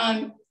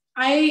 I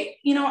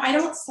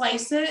don't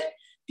slice it,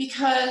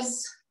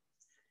 because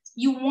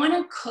you want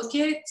to cook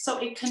it so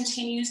it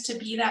continues to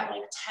be that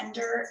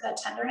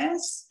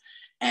tenderness.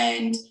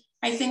 And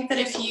I think that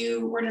if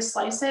you were to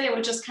slice it, it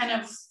would just kind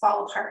of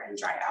fall apart and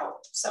dry out.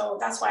 So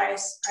that's why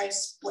I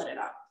split it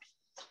up.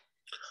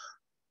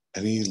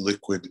 Any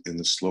liquid in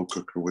the slow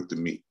cooker with the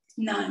meat?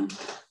 None.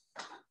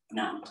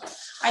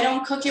 I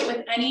don't cook it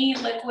with any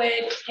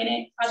liquid in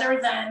it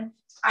other than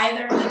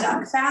either the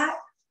duck fat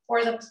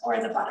or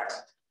the butter.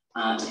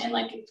 And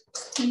like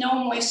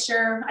no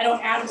moisture. I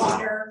don't add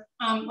water.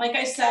 Like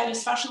I said,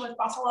 especially with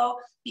buffalo,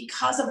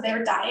 because of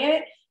their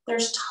diet,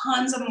 there's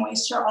tons of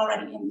moisture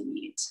already in the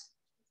meat.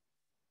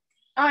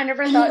 Oh, I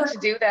never thought to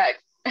do that.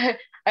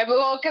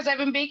 Because I've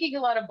been baking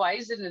a lot of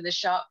bison in the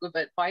shop,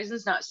 but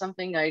bison's not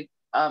something I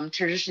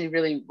traditionally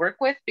really work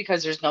with,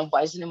 because there's no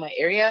bison in my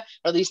area,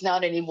 or at least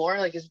not anymore.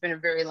 Like, it's been a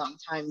very long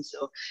time.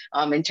 So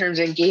in terms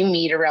of game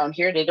meat around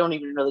here, they don't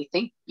even really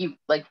think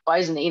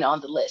bison ain't on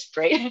the list,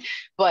 right?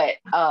 But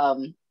now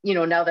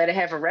that I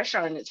have a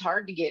restaurant, it's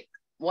hard to get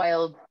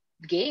wild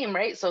game,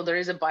 right? So there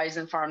is a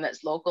bison farm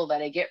that's local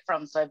that I get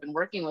from, so I've been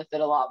working with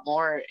it a lot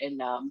more.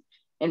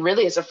 And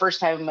really, it's the first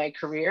time in my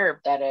career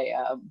that I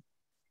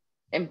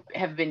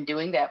have been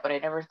doing that, but I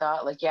never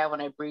thought,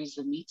 when I braise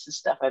the meats and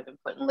stuff, I've been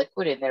putting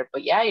liquid in there.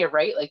 But yeah, you're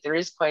right. Like, there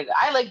is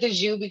I like the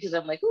jus because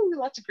I'm like, ooh,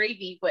 lots of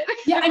gravy. But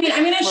yeah, I mean,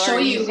 I'm going to show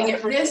you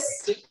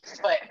this.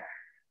 But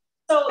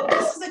So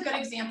this is a good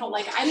example.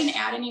 Like I didn't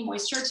add any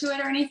moisture to it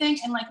or anything.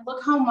 And like,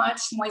 look how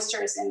much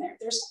moisture is in there.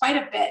 There's quite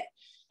a bit.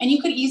 And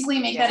you could easily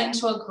make that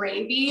into a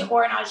gravy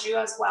or an au jus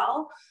as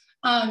well,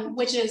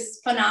 which is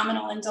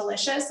phenomenal and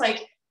delicious.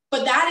 Like,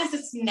 but that is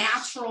its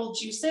natural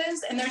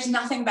juices. And there's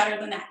nothing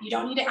better than that. You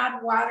don't need to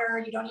add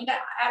water. You don't need to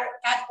add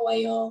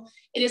oil.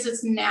 It is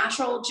its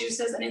natural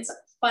juices and it's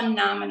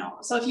phenomenal.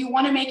 So if you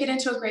want to make it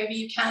into a gravy,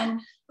 you can,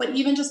 but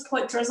even just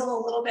drizzle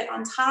a little bit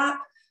on top.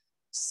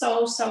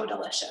 So, so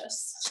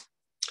delicious.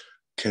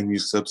 Can you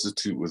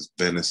substitute with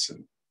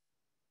venison?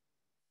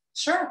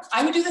 Sure,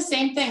 I would do the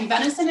same thing.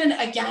 Venison, and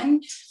again,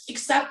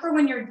 except for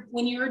when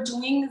you're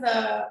doing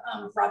the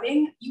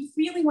rubbing, you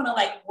really want to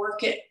like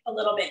work it a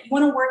little bit. You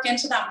want to work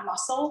into that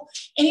muscle.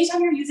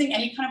 Anytime you're using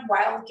any kind of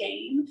wild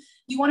game,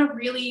 you want to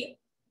really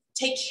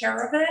take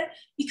care of it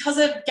because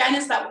again,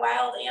 it's that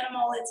wild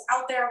animal. It's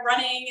out there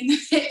running in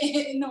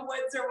the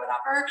woods or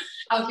whatever,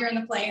 out here in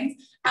the plains.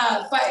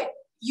 But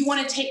you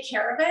want to take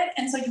care of it.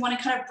 And so you want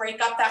to kind of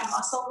break up that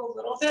muscle a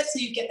little bit so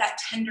you get that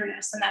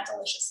tenderness and that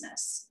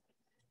deliciousness.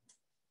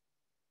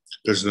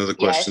 There's another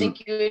question. Yeah, I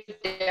think you would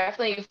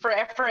definitely, for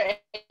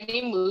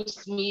any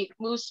moose meat,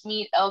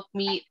 elk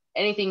meat,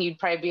 anything, you'd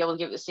probably be able to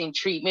give it the same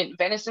treatment.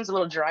 Venison's a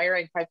little drier.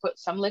 I'd probably put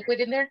some liquid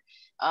in there.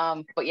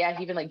 But yeah,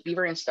 even like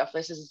beaver and stuff,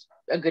 this is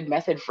a good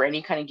method for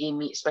any kind of game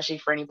meat, especially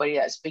for anybody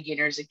that's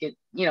beginners to get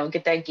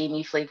that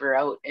gamey flavor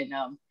out. And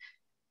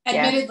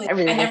admittedly, I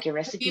really I like your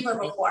recipe. Beaver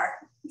before.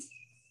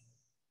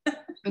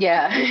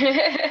 Yeah.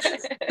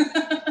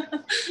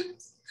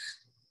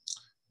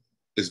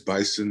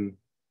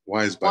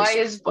 Why is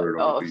bison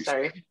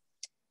sorry.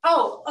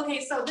 Oh,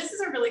 okay. So this is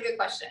a really good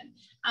question.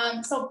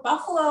 So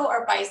buffalo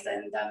or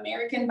bison, the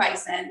American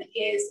bison,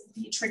 is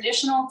the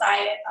traditional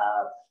diet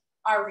of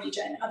our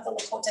region, of the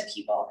Lakota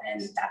people.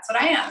 And that's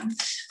what I am.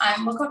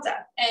 I'm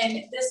Lakota.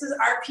 And this is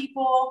our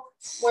people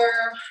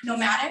were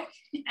nomadic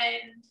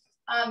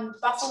and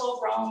buffalo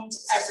roamed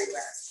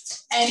everywhere.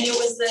 And it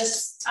was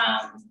this,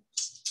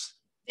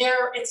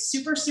 it's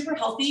super, super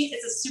healthy.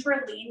 It's a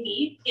super lean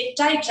meat. It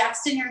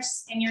digests in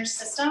your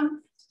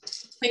system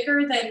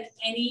quicker than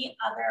any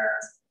other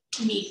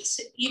meat,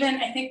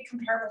 even I think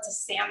comparable to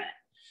salmon.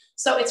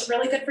 So it's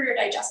really good for your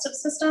digestive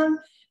system.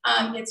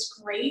 It's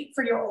great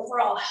for your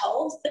overall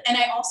health. And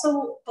I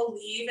also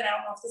believe, and I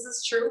don't know if this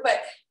is true,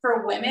 but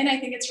for women, I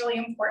think it's really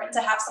important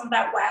to have some of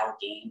that wild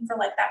game for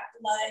like that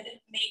blood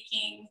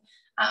making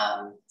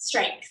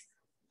strength.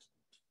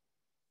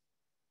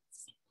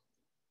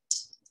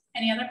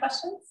 Any other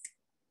questions?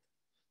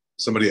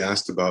 Somebody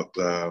asked about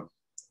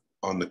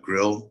on the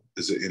grill,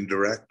 is it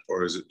indirect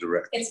or is it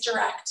direct? It's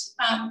direct.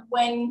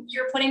 When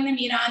you're putting the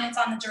meat on, it's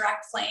on the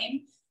direct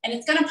flame, and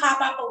it's gonna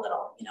pop up a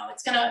little. You know,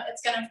 it's gonna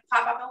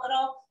pop up a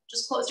little.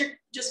 Just close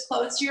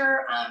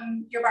your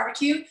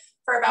barbecue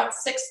for about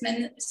 6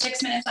 minutes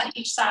on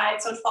each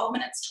side, so 12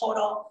 minutes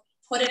total.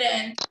 Put it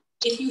in.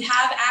 If you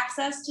have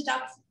access to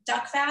duck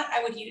fat,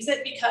 I would use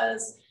it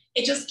because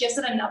it just gives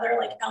it another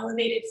like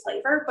elevated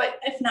flavor. But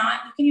if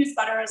not, you can use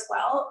butter as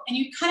well. And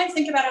you kind of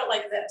think about it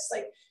like this: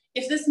 like,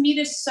 if this meat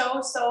is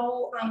so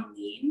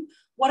lean,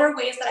 what are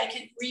ways that I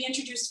can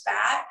reintroduce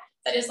fat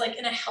that is like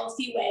in a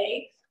healthy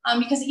way?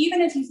 Because even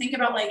if you think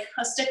about like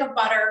a stick of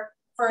butter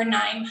for a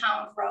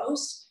 9-pound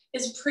roast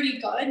is pretty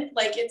good.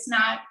 Like you're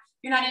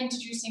not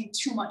introducing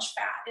too much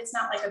fat. It's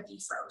not like a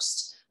beef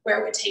roast where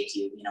it would take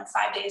you,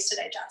 5 days to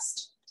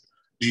digest.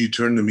 Do you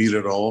turn the meat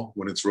at all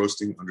when it's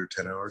roasting under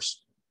 10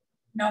 hours?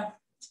 No,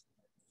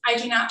 I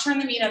do not turn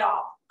the meat at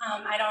all.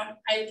 I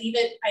leave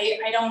it,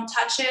 I don't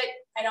touch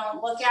it. I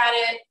don't look at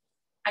it.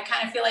 I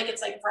kind of feel like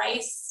it's like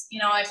rice.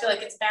 I feel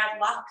like it's bad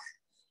luck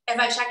if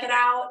I check it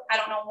out. I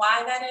don't know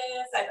why that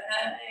is. I've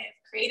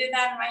created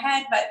that in my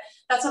head, but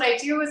that's what I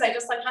do is I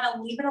just like kind of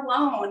leave it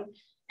alone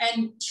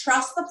and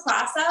trust the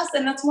process.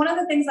 And that's one of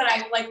the things that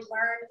I've like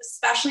learned,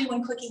 especially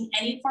when cooking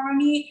any form of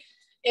meat,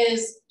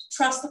 is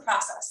trust the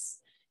process.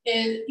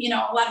 A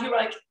lot of people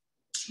are like,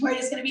 worried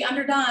it's going to be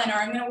underdone, or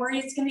I'm going to worry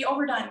it's going to be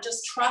overdone.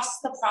 Just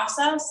trust the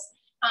process.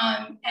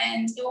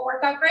 And it will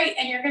work out great.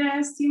 And you're going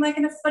to seem like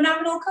a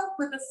phenomenal cook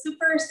with a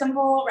super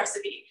simple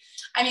recipe.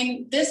 I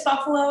mean, this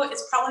buffalo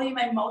is probably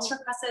my most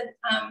requested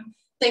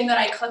thing that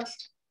I cook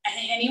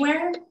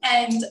anywhere.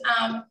 And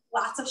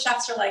lots of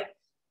chefs are like,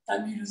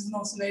 that meat is the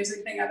most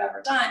amazing thing I've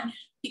ever done.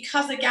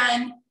 Because of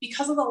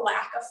the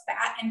lack of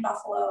fat in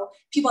buffalo,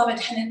 people have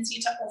a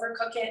tendency to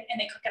overcook it and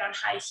they cook it on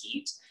high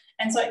heat.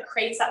 And so it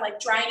creates that like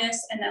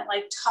dryness and that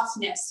like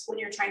toughness when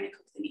you're trying to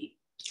cook the meat.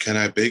 Can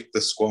I bake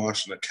the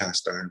squash in a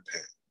cast iron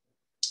pan?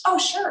 Oh,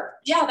 sure.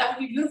 Yeah, that would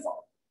be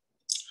beautiful.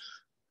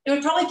 It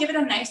would probably give it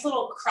a nice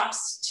little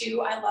crust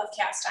too. I love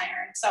cast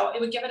iron. So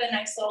it would give it a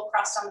nice little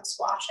crust on the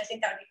squash. I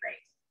think that would be great.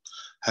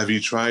 Have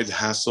you tried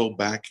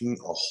Hasselbacking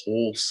a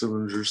whole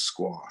cylinder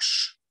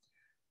squash?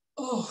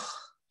 Oh,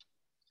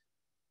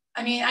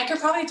 I mean, I could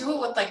probably do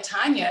it with like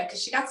Tanya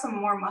because she got some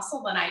more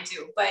muscle than I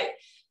do, but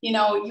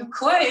you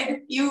could.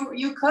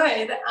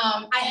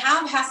 I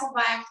have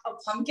Hasselbacked a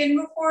pumpkin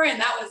before,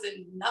 and that was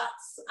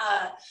nuts.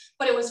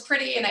 But it was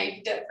pretty, and I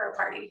did it for a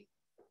party.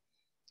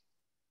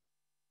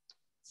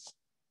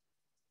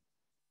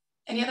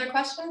 Any other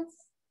questions?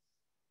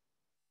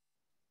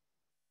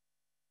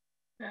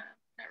 Yeah,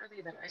 not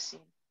really that I've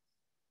seen.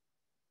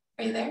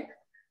 Are you there?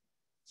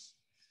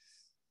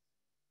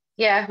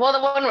 Yeah, well, the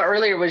one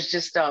earlier was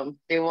just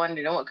they wanted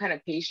to know what kind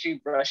of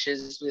pastry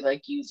brushes we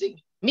like using.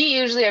 Me,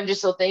 usually, I'm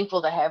just so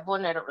thankful to have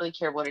one. I don't really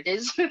care what it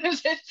is,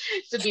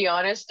 to be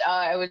honest.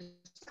 I would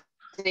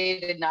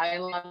say the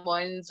nylon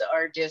ones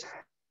are just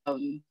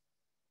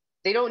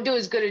they don't do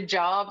as good a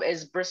job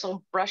as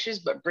bristle brushes,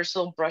 but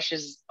bristle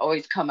brushes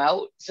always come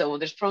out. So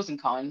there's pros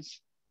and cons.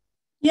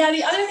 Yeah,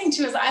 the other thing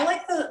too is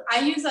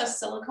I use a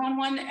silicone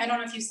one. I don't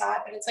know if you saw it,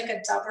 but it's like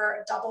a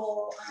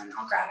double,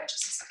 I'll grab it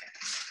just a second.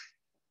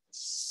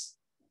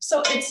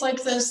 So it's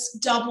like this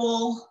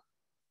double,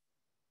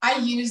 I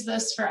use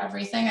this for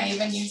everything. I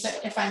even use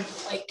it if I'm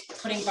like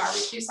putting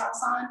barbecue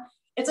sauce on.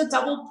 It's a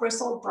double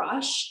bristle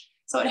brush.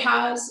 So it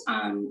has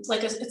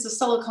it's a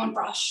silicone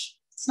brush.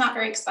 It's not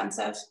very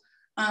expensive,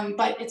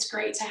 but it's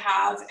great to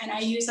have. And I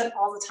use it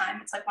all the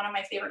time. It's like one of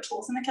my favorite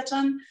tools in the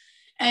kitchen.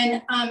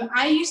 And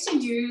I used to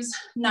use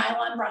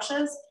nylon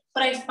brushes,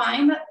 but I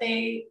find that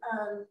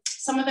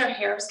some of their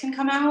hairs can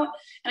come out,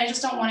 and I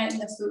just don't want it in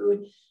the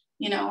food.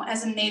 You know,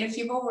 as a Native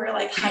people, we're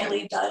like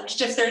highly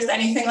judged if there's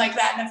anything like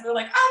that in the food,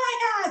 like, oh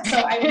my God.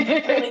 So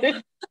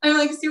I'm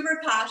like super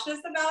cautious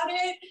about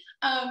it.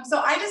 So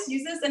I just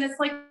use this, and it's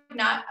like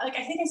not like,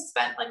 I think I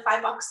spent like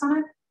 $5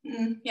 on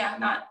it. Yeah,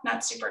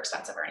 not super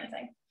expensive or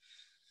anything.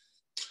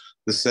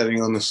 The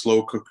setting on the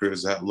slow cooker,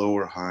 is that low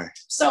or high?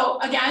 So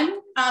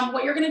again,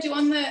 what you're going to do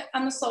on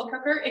the slow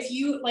cooker, if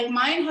you like,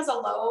 mine has a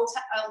low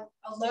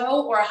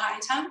or a high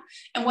temp,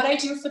 and what I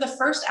do for the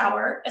first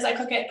hour is I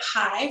cook it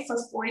high for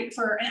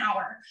an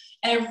hour,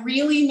 and I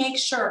really make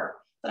sure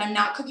that I'm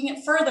not cooking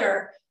it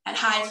further at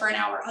high for an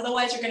hour.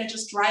 Otherwise, you're going to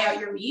just dry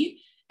out your meat,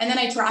 and then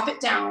I drop it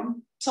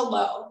down to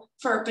low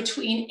for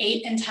between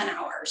 8 and 10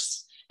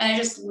 hours, and I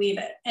just leave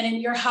it. And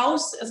in your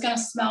house is going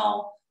to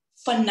smell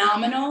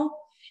phenomenal.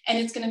 And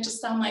it's going to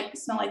just smell like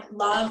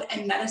love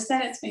and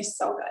medicine. It's going to be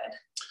so good.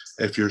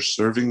 If you're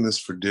serving this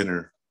for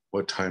dinner,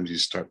 what time do you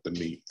start the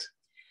meat?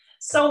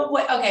 So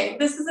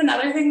this is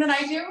another thing that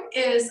I do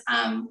is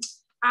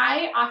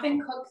I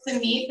often cook the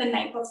meat the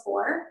night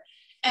before,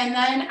 and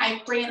then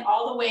I bring it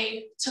all the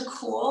way to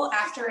cool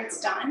after it's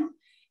done.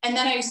 And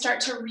then I start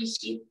to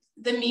reheat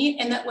the meat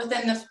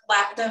within the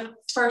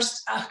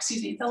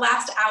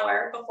last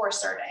hour before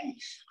serving,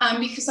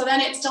 because so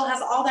then it still has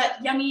all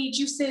that yummy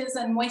juices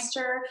and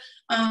moisture,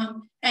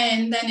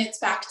 and then it's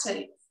back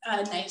to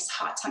a nice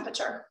hot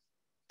temperature.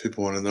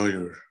 People want to know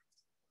your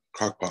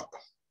crock pot.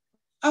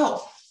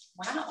 Oh,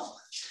 wow.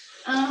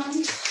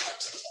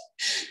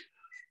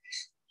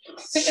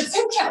 It's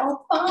a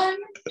kettle fun.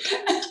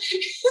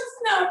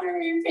 It's not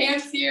very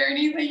fancy or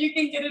anything. You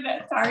can get it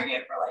at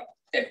Target for like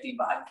 $50.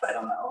 I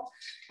don't know.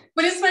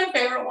 But it's my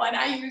favorite one.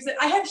 I use it.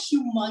 I have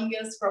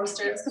humongous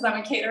roasters because I'm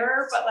a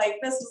caterer, but like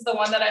this is the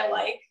one that I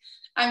like.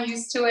 I'm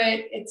used to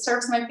it. It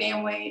serves my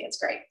family. It's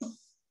great.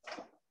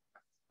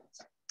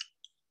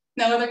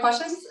 No other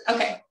questions?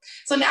 Okay.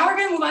 So now we're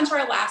going to move on to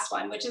our last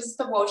one, which is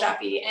the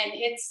wojapi, and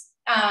it's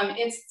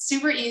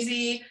super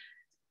easy.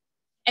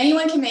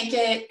 Anyone can make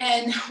it.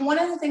 And one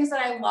of the things that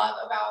I love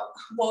about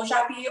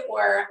wojapi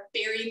or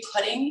berry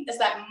pudding is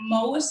that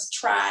most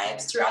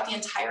tribes throughout the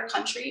entire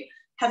country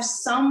have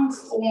some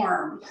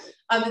form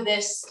of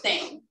this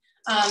thing.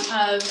 In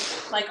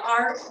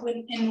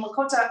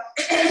Lakota,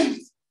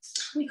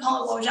 we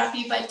call it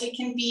wojapi, but it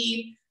can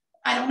be,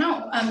 I don't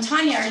know.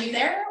 Tanya, are you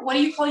there? What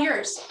do you call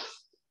yours?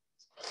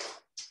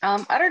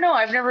 I don't know.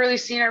 I've never really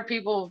seen our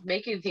people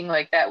make anything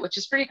like that, which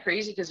is pretty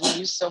crazy because we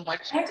use so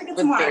much with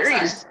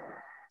berries.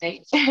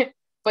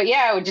 But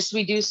yeah,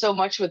 we do so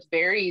much with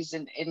berries,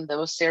 and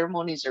those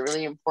ceremonies are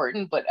really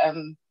important. But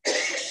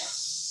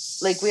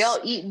like we all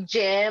eat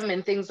jam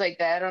and things like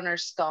that on our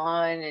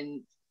scone,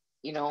 and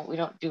we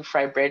don't do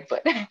fried bread.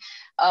 But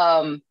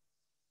I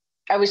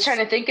was trying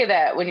to think of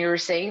that when you were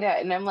saying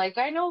that, and I'm like,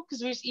 I know,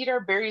 because we just eat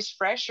our berries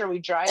fresh or we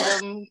dry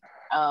them,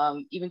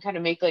 even kind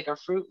of make like a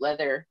fruit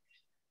leather.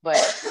 But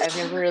I've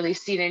never really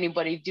seen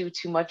anybody do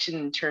too much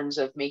in terms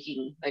of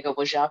making like a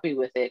wojapi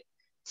with it.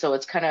 So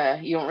it's kind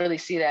of, you don't really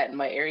see that in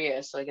my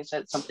area. So I guess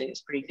that's something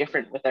that's pretty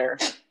different with our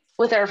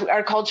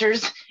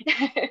cultures.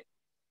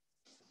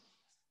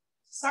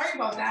 Sorry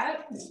about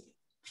that. Oh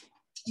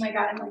my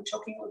God, I'm like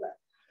choking with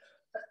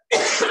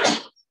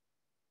it.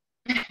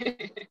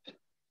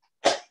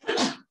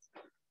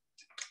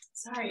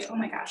 Sorry, oh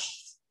my gosh.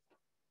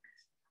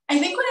 I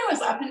think when I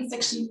was up in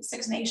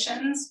Six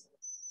Nations,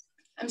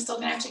 I'm still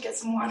gonna have to get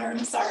some water,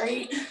 I'm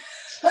sorry.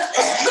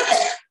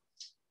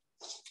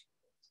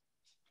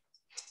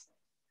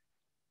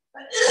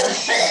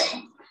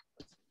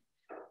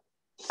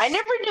 I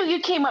never knew you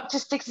came up to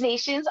Six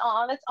Nations.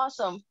 Oh, that's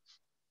awesome.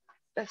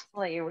 That's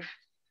funny. You're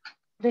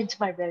into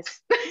my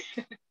best.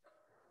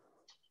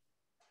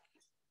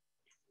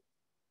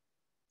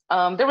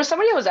 There was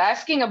somebody who was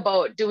asking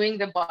about doing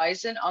the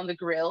bison on the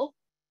grill.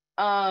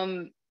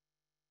 You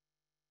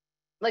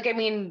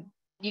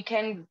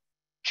can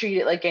treat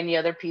it like any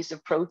other piece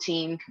of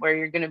protein where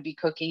you're going to be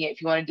cooking it.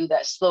 If you want to do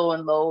that slow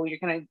and low, you're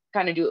going to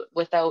kind of do it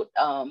without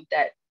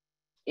that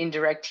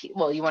indirect heat.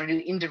 Well, you want to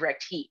do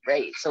indirect heat,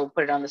 right? So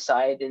put it on the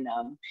side and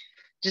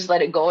just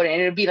let it go.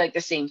 And it'll be like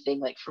the same thing.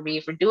 Like for me,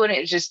 if we're doing it,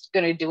 it's just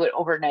going to do it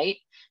overnight.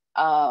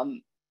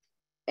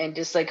 And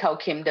just like how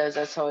Kim does,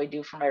 that's how I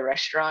do for my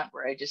restaurant,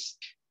 where I just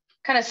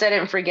kind of set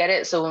it and forget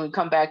it. So when we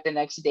come back the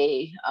next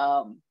day,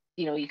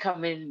 you know, you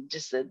come in,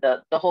 just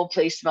the whole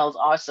place smells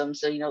awesome.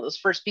 So, you know, those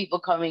first people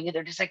coming and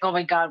they're just like, oh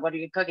my God, what are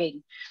you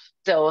cooking?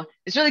 So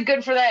it's really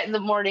good for that in the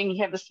morning.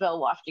 You have the smell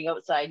wafting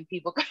outside and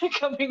people kind of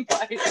coming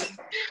by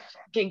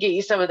can get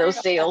you some of those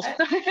sales.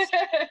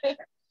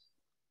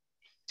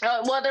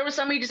 Well, there was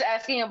somebody just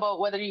asking about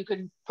whether you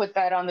could put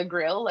that on the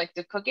grill, like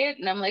to cook it.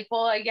 And I'm like,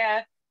 well,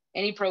 yeah,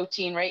 any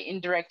protein, right?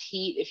 Indirect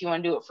heat, if you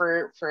want to do it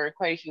for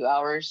quite a few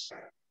hours.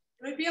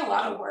 It would be a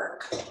lot of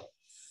work.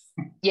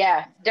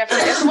 Yeah,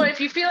 definitely. So if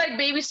you feel like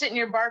babysitting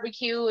your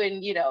barbecue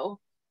and, you know,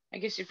 I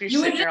guess if you're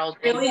sitting there all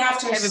day, really have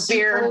to have a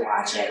beer,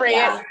 watch it. spray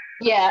Yeah. it.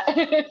 Yeah.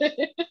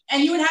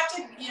 And you would have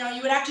to, you know,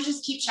 you would have to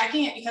just keep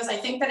checking it, because I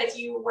think that if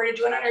you were to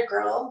do it on a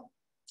grill,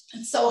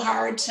 it's so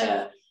hard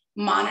to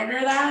monitor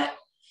that.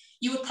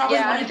 You would probably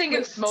I'm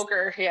thinking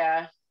smoker.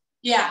 Yeah.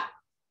 Yeah.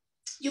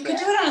 You could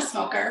do it on a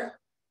smoker.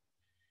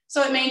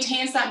 So it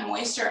maintains that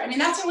moisture. I mean,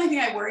 that's the only thing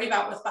I worry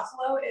about with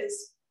buffalo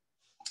is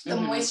the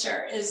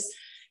moisture is,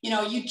 you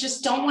know, you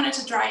just don't want it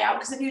to dry out,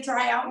 because if you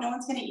dry out, no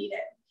one's going to eat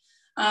it.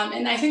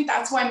 And I think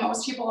that's why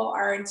most people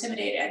are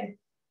intimidated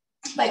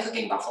by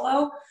cooking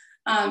buffalo.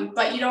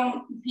 But you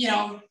don't, you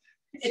know,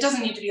 it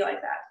doesn't need to be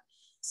like that.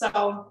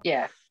 So,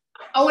 yeah.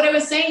 Oh, what I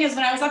was saying is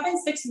when I was up in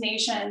Six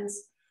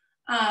Nations,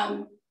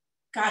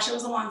 gosh, it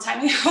was a long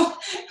time ago.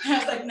 I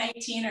was like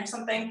 19 or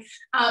something.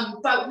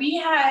 But we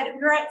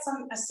were at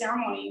a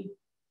ceremony,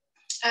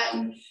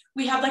 and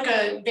we had like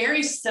a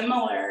very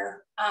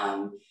similar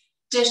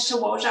dish to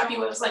wojapi. It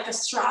was like a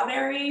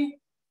strawberry,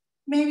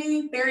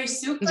 maybe berry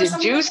soup. Is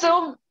it juice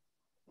though?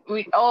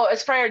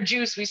 It's probably our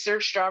juice. We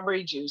serve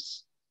strawberry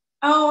juice.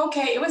 Oh,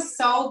 okay. It was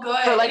so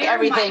good. For like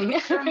everything.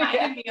 It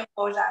reminded me of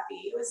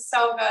wojapi. It was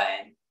so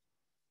good.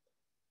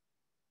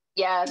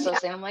 Yeah, so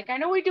I'm like, I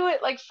know we do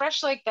it like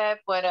fresh like that,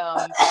 but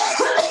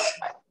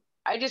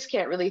I just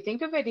can't really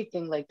think of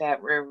anything like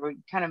that where we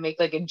kind of make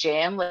like a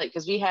jam, like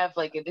because we have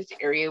like in this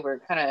area we're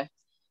kind of,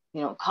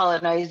 you know,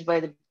 colonized by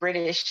the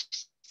British,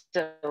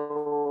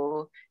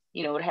 so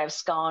you know, would have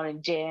scone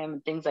and jam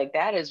and things like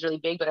that is really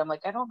big. But I'm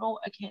like, I don't know,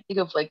 I can't think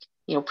of like,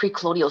 you know,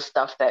 pre-colonial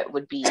stuff that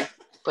would be,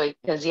 but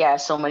because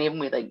so many of them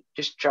we like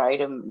just dried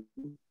them,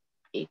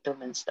 ate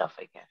them and stuff,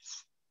 I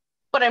guess.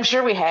 But I'm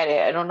sure we had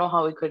it. I don't know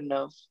how we couldn't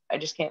have. I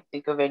just can't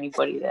think of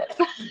anybody that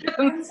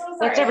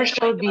that's ever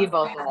showed me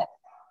about that.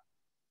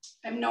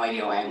 I have no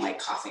idea why I'm like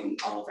coughing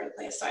all over the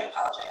place, so I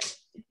apologize.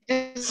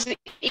 Just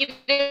eat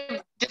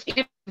it.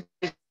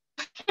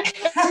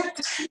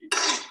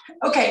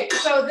 Okay,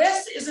 so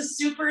this is a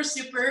super.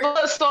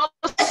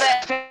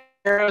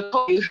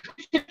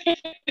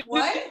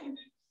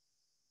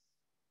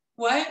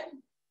 What?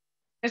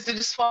 Is to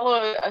just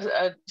swallow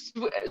a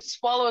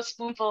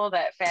spoonful of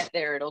that fat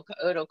there. It'll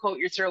coat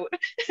your throat.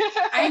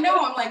 I know.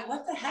 I'm like,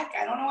 what the heck?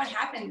 I don't know what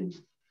happened.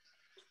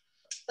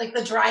 Like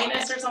the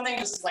dryness or something.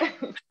 Just like,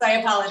 I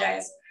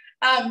apologize.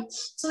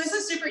 So this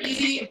is super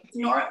easy.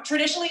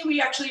 Traditionally, we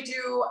actually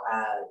do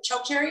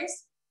choke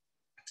cherries.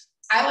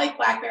 I like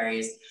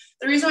blackberries.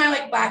 The reason why I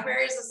like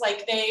blackberries is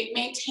like they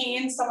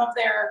maintain some of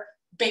their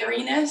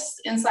berryness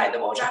inside the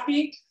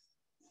wojapi,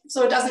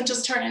 so it doesn't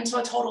just turn into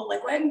a total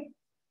liquid.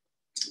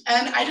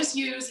 And I just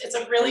it's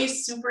a really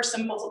super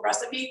simple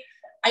recipe.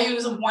 I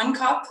use 1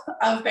 cup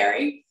of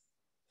berry,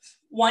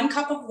 1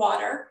 cup of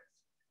water,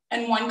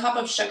 and 1 cup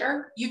of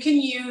sugar. You can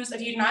use,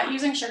 if you're not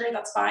using sugar,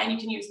 that's fine. You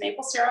can use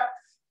maple syrup,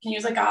 you can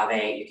use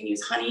agave, you can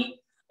use honey.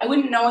 I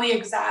wouldn't know the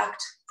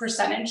exact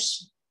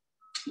percentage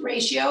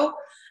ratio.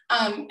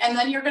 And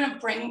then you're gonna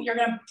bring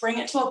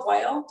it to a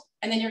boil,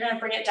 and then you're gonna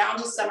bring it down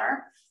to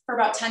simmer for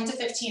about 10 to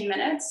 15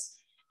 minutes.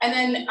 And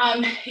then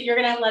you're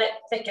gonna let it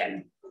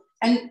thicken.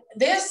 And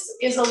this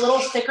is a little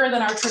thicker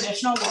than our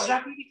traditional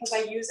wojapi because I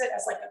use it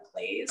as like a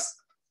glaze.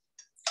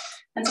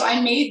 And so I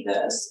made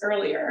this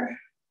earlier.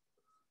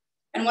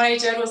 And what I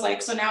did was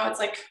like, so now it's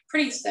like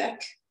pretty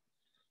thick.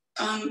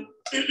 But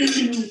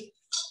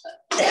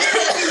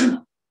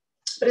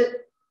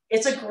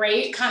it's a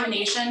great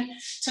combination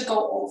to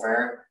go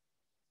over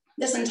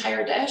this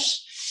entire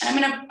dish.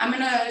 And I'm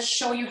gonna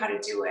show you how to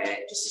do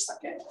it just a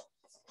second.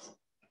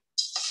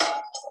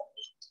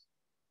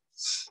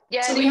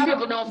 Yeah, so I think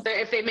people know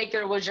if they make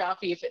their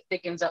wojapi, if it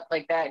thickens up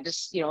like that,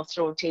 just, you know,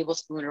 throw a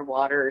tablespoon of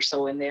water or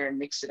so in there and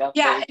mix it up.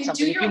 Yeah, and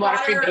do your water,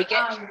 if you want to pre-bake it.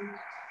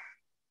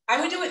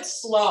 I would do it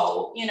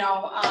slow, you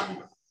know.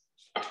 I've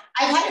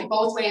had it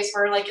both ways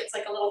where like it's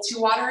like a little too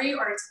watery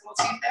or it's a little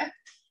too thick.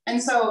 And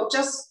so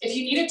just if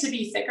you need it to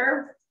be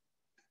thicker,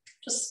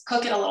 just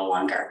cook it a little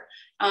longer.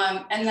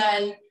 And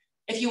then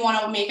if you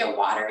want to make it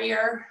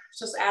waterier,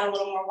 just add a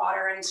little more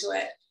water into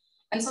it.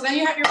 And so then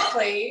you have your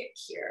plate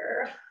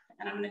here.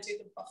 And I'm gonna do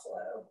the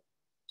buffalo.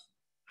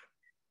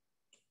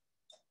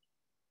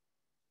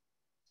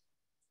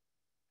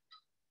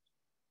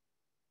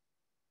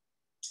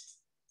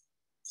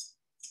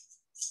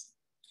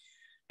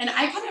 And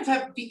I kind of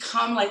have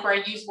become like where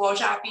I use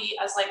wojapi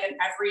as like an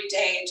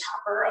everyday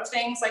topper of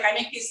things. Like I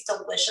make these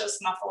delicious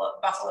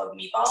buffalo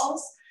meatballs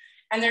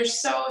and they're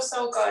so,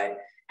 so good.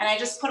 And I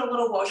just put a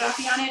little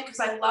wojapi on it because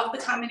I love the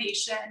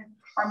combination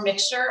or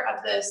mixture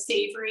of the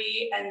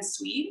savory and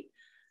sweet.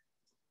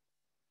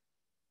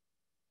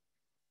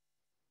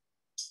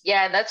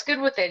 Yeah, that's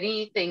good with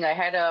anything. I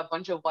had a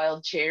bunch of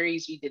wild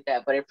cherries. We did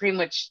that, but I pretty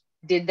much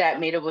did that,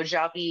 made a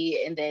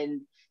wojapi and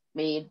then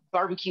made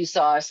barbecue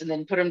sauce and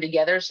then put them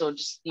together. So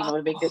just, you know,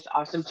 to make this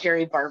awesome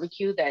cherry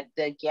barbecue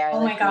yeah.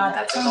 Oh my God,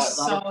 that sounds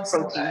so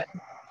protein. good.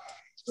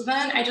 So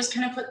then I just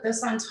kind of put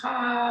this on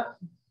top.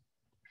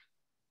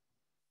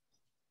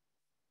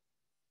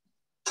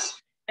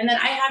 And then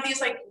I have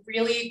these like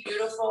really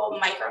beautiful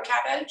micro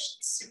cabbage,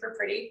 super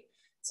pretty.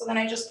 So then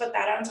I just put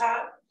that on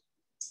top.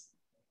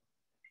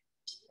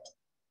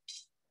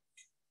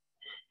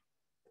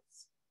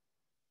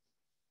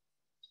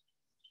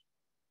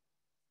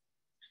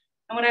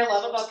 And what I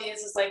love about these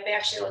is like, they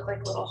actually look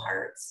like little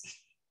hearts.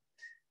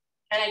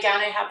 And again,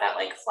 I have that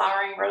like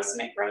flowering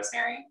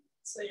rosemary.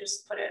 So I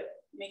just put it,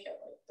 make it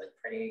look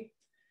pretty,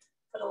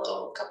 put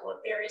a couple of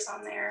berries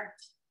on there.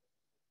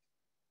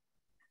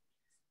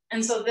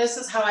 And so this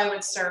is how I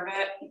would serve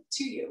it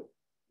to you.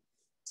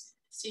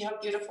 See how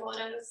beautiful it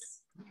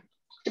is?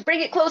 To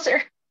bring it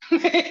closer.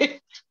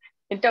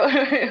 But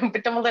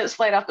don't let it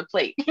slide off the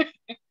plate.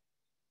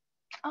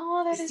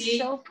 Oh, that is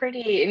so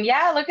pretty. And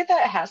yeah, look at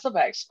that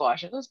Hasselback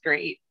squash. It was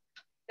great.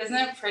 Isn't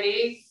it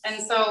pretty? And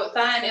so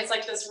then it's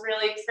like this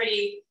really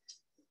pretty,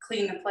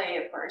 clean to play,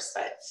 of course,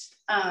 but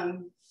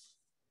and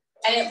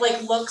it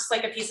like looks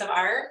like a piece of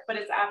art, but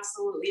it's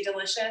absolutely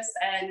delicious.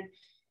 And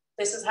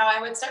this is how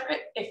I would serve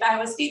it if I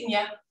was feeding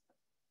you.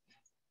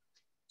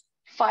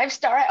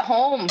 5-star at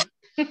home.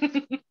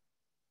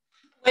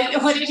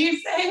 What did you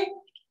say? I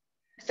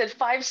said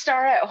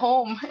 5-star at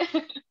home.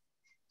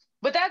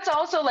 But that's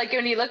also like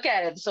when you look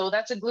at it, so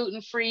that's a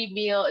gluten-free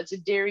meal, it's a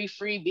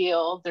dairy-free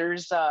meal.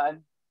 There's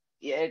like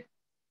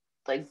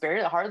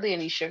barely hardly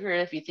any sugar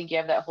if you think you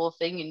have that whole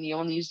thing and you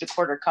only used a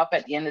 1/4 cup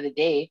at the end of the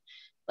day.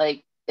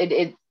 Like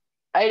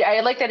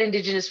I like that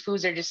Indigenous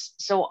foods are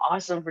just so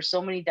awesome for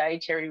so many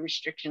dietary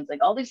restrictions.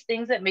 Like all these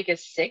things that make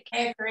us sick.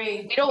 I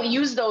agree. We don't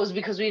use those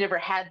because we never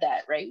had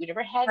that, right? We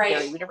never had right.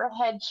 dairy, we never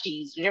had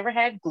cheese, we never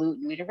had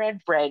gluten, we never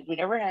had bread, we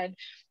never had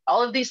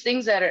all of these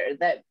things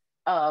that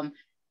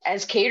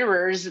as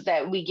caterers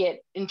that we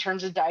get in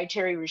terms of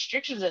dietary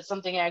restrictions. That's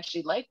something I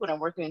actually like when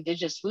I'm working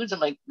Indigenous foods. I'm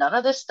like, none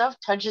of this stuff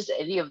touches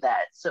any of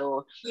that.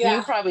 So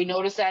you probably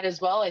notice that as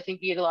well. I think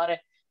we get a lot of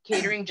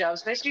catering jobs,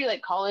 especially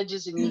like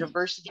colleges and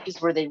universities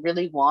where they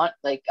really want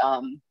like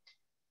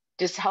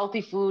just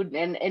healthy food.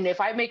 And if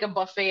I make a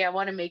buffet, I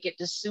want to make it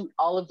to suit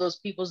all of those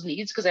people's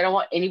needs because I don't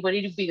want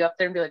anybody to be up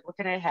there and be like, what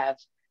can I have?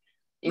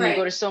 And you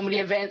go to so many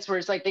events where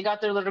it's like they got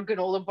their little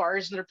granola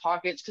bars in their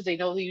pockets because they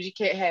know they usually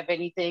can't have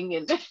anything.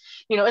 And,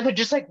 you know, and they're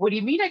just like, what do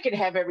you mean I can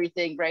have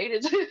everything, right?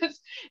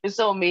 It's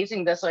so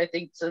amazing. That's why I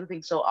think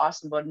something so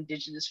awesome about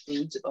Indigenous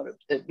foods, about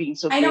it being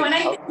so I know, and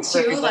I think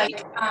too,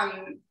 like,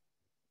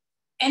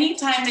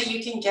 anytime that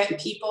you can get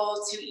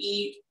people to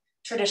eat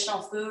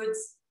traditional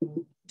foods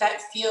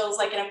that feels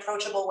like an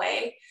approachable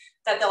way,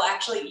 that they'll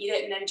actually eat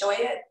it and enjoy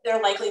it,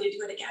 they're likely to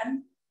do it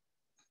again.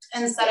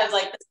 Instead of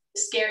like the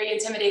scary,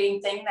 intimidating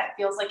thing that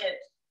feels like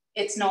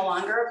it's no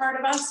longer a part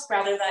of us,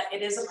 rather that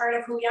it is a part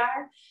of who we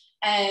are,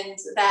 and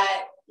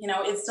that, you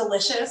know, it's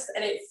delicious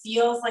and it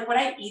feels like when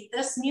I eat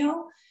this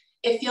meal,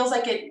 it feels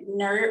like it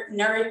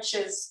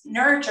nurtures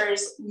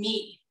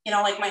me, you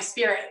know, like my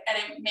spirit, and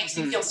it makes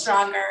me feel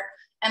stronger.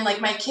 And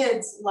like my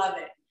kids love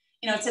it.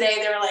 You know, today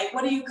they were like,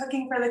 what are you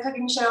cooking for the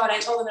cooking show? And I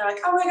told them, they're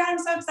like, oh my God, I'm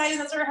so excited.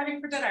 That's what we're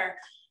having for dinner.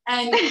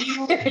 And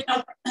you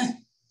know,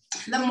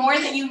 the more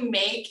that you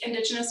make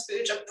Indigenous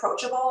food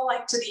approachable,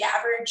 like to the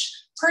average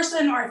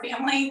person or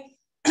family,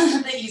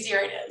 the easier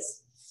it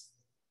is.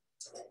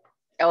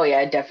 Oh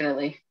yeah,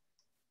 definitely.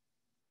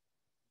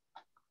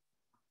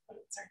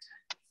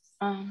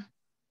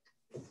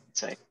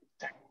 Sorry,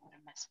 a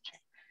messenger.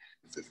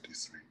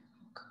 53.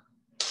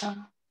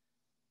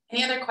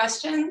 Any other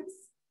questions?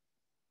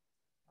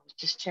 I was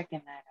just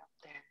checking that out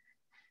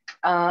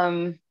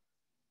there.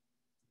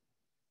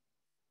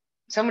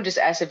 Someone just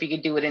asked if you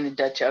could do it in a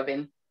Dutch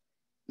oven,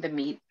 the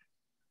meat.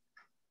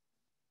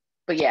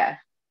 But yeah.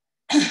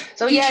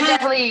 So yeah,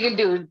 definitely you can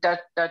do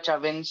Dutch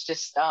ovens.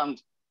 Just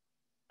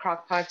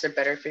crock pots are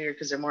better for you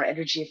because they're more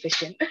energy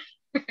efficient.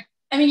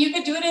 I mean, you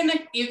could do it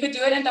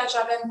in Dutch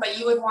oven, but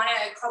you would want to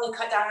probably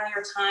cut down on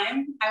your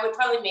time. I would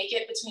probably make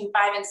it between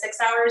 5 and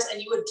 6 hours,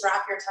 and you would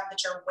drop your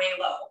temperature way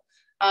low.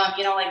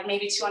 You know, like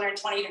maybe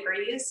 220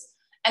 degrees.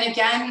 And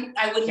again,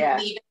 I wouldn't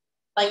leave it,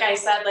 like I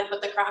said, like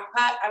with the crock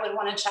pot, I would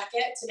want to check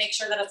it to make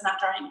sure that it's not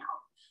drying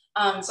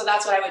out. So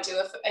that's what I would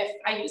do if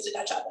I used a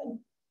Dutch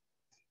oven.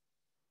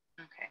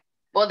 Okay.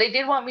 Well, they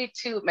did want me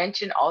to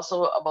mention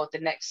also about the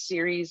next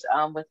series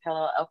with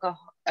Hello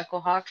Echo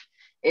Hawk.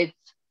 It's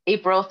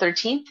April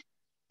 13th.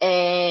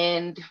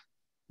 And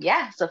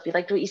yeah, so if you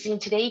liked what you've seen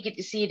today, you get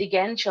to see it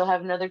again. She'll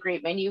have another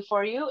great menu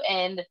for you.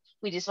 And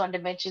we just wanted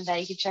to mention that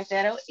you can check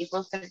that out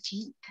April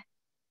 13th.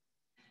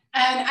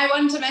 And I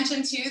wanted to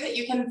mention too that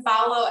you can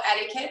follow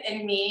Etiquette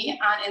and me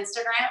on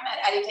Instagram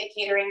at Etiquette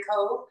Catering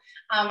Co.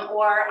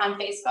 Or on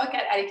Facebook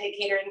at Etiquette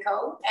Catering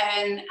Co.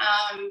 And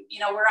you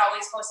know, we're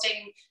always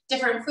posting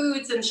different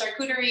foods and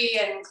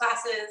charcuterie and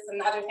classes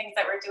and other things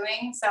that we're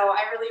doing. So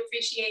I really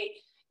appreciate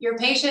your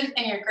patience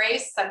and your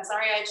grace. I'm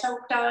sorry I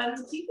choked on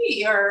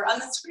TV or on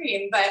the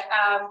screen, but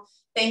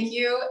thank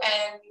you.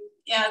 And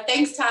yeah,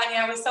 thanks,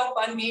 Tanya. It was so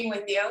fun being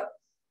with you.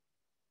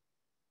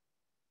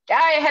 Yeah,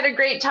 I had a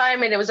great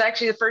time, and it was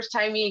actually the first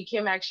time me and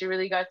Kim actually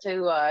really got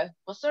to well,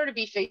 sort of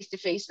be face to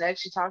face and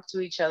actually talk to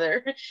each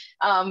other.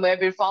 I've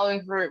been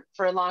following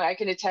for a long. I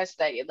can attest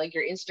that like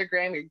your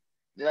Instagram, your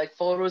like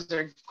photos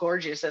are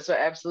gorgeous. That's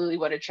absolutely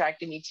what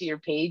attracted me to your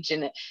page,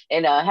 and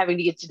having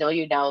to get to know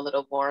you now a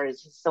little more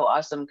is so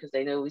awesome, because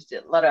I know we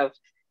did a lot of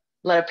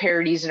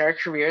parodies in our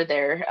career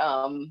there,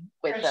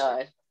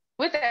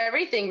 with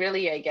everything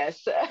really, I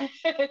guess.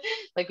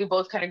 Like we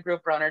both kind of grew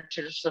up around our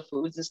traditional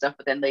foods and stuff,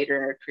 but then later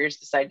in our careers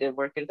decided to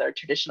work with our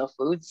traditional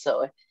foods.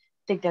 So I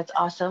think that's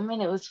awesome.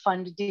 And it was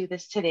fun to do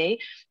this today.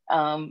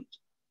 I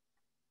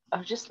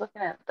was just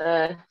looking at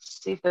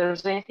see if there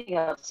was anything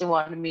else you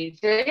wanted me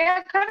to,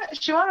 yeah,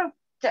 she wanted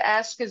to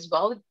ask as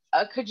well.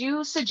 Could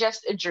you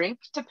suggest a drink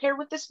to pair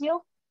with this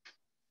meal?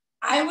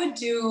 I would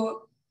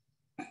do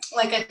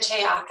like a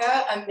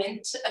chayaka,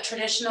 a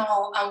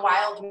traditional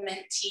wild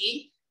mint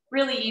tea.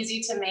 Really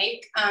easy to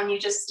make. You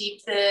just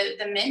steep the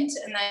mint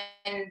and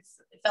then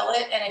fill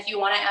it. And if you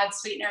want to add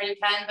sweetener, you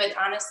can, but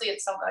honestly,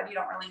 it's so good, you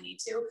don't really need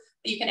to.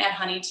 But you can add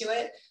honey to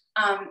it,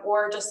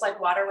 or just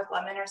like water with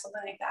lemon or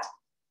something like that.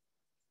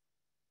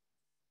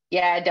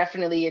 Yeah,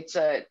 definitely. It's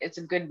a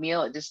good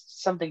meal. It's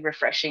just something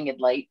refreshing and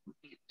light.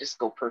 You just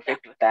go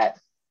perfect with that.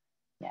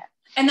 Yeah.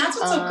 And that's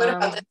what's so good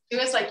about this too,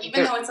 is like,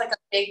 even though it's like a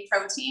big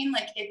protein,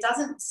 like it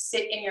doesn't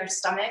sit in your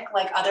stomach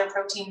like other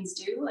proteins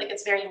do. Like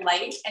it's very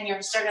light, and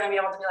you're still going to be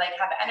able to be like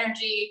have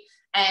energy.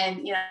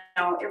 And you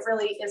know, it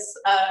really is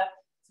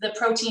the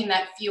protein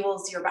that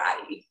fuels your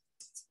body.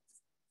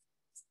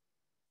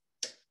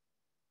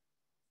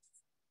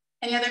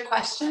 Any other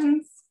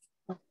questions?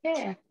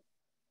 Okay.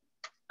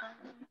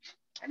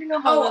 I don't know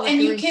how. Oh,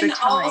 and you can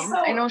also.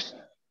 I know.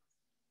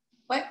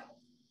 What?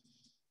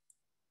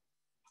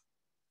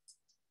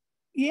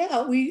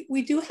 Yeah,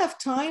 we do have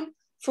time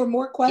for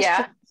more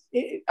questions.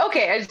 Yeah.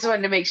 Okay, I just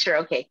wanted to make sure.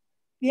 Okay.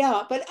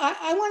 Yeah, but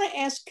I want to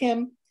ask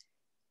Kim.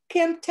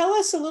 Kim, tell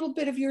us a little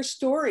bit of your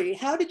story.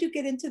 How did you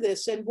get into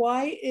this, and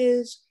why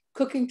is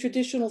cooking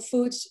traditional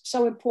foods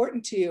so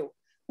important to you?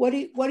 What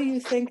do you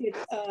think?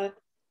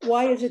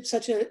 Why is it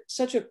such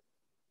a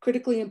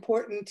critically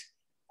important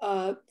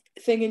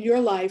thing in your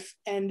life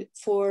and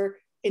for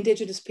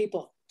Indigenous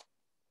people?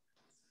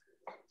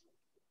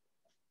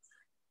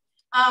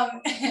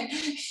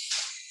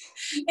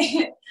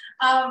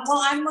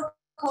 Well, I'm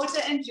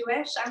Lakota and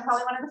Jewish. I'm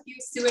probably one of the few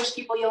Jewish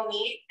people you'll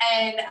meet.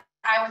 And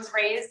I was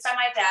raised by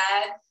my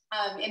dad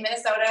in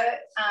Minnesota.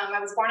 I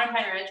was born in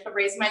Pine Ridge, but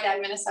raised by my dad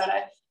in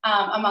Minnesota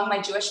among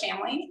my Jewish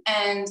family.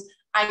 And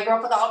I grew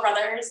up with all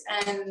brothers,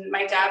 and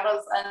my dad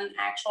was an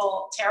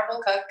actual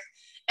terrible cook.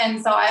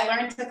 And so I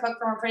learned to cook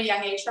from a pretty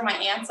young age from my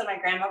aunts and my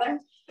grandmother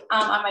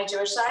on my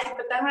Jewish side.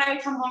 But then when I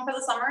would come home for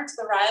the summer to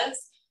the res,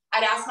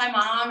 I'd ask my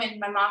mom,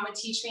 and my mom would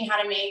teach me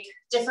how to make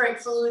different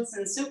foods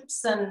and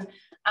soups, and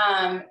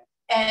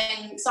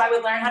so I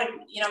would learn how to,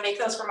 you know, make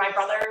those for my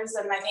brothers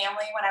and my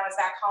family when I was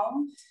back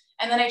home.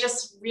 And then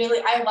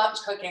I loved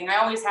cooking. I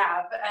always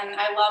have, and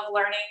I love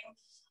learning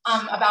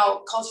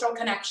about cultural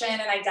connection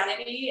and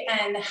identity,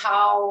 and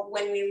how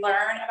when we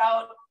learn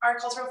about our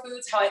cultural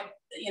foods, how it,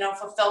 you know,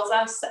 fulfills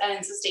us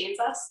and sustains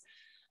us.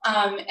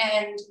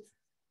 And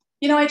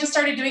you know, I just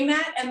started doing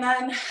that. And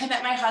then I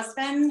met my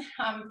husband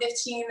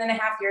 15 and a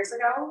half years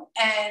ago.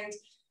 And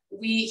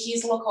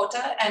he's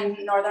Lakota and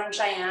Northern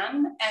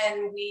Cheyenne.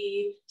 And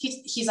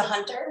he's a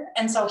hunter.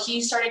 And so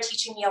he started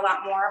teaching me a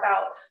lot more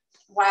about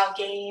wild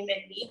game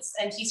and meats.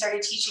 And he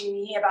started teaching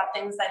me about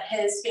things that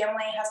his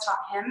family has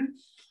taught him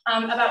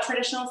about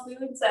traditional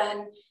foods.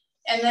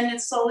 And then it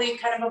slowly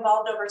kind of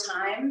evolved over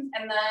time.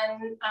 And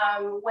then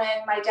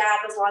when my dad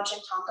was launching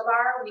Tanka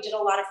Bar, we did a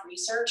lot of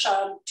research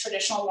on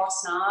traditional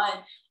wasna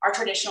and our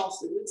traditional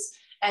foods,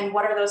 and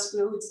what are those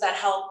foods that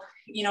help,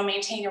 you know,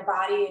 maintain your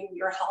body and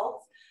your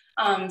health,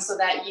 so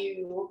that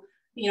you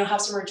know, have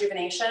some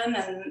rejuvenation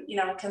and, you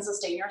know, can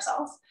sustain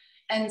yourself.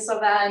 And so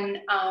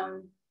then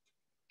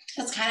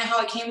that's kind of how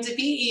it came to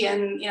be.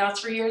 And, you know,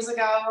 3 years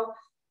ago,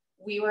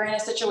 we were in a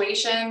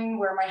situation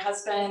where my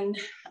husband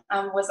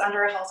was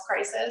under a health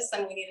crisis,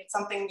 and we needed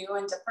something new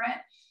and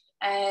different.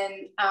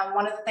 And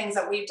one of the things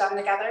that we've done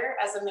together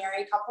as a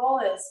married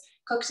couple is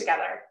cook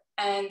together.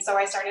 And so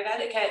I started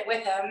Etiquette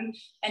with him,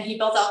 and he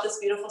built out this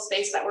beautiful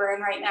space that we're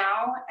in right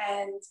now.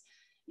 And,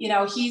 you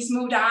know, he's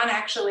moved on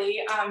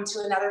actually to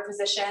another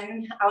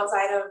position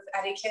outside of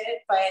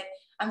Etiquette, but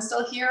I'm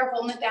still here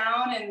holding it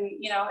down, and,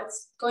 you know,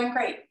 it's going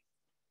great.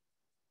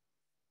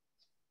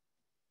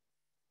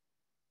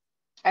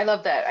 I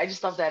love that. I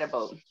just love that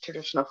about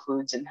traditional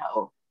foods and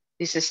how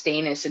they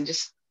sustain us, and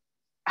just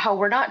how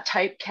we're not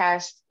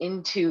typecast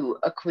into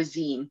a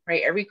cuisine,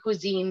 right? Every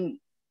cuisine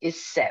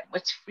is set.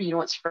 What's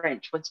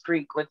French, what's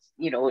Greek,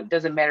 it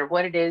doesn't matter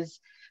what it is.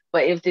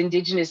 But if the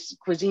indigenous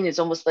cuisine is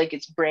almost like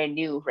it's brand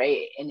new,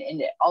 right?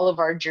 And all of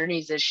our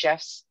journeys as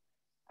chefs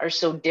are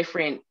so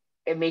different.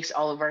 It makes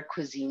all of our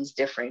cuisines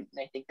different.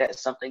 And I think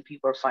that's something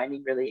people are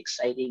finding really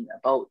exciting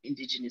about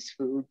indigenous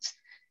foods.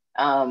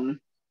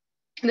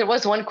 There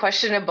was one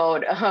question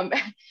about,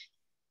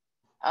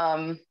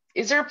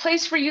 is there a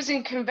place for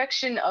using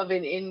convection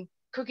oven in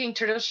cooking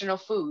traditional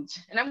foods?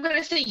 And I'm going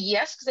to say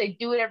yes, because I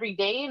do it every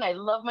day and I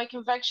love my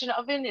convection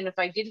oven. And if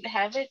I didn't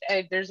have it,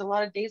 there's a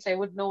lot of days I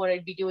wouldn't know what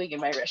I'd be doing in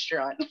my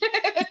restaurant.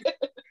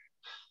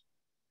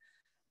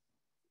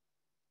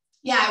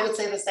 Yeah, I would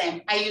say the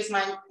same. I use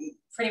mine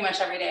pretty much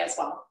every day as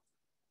well.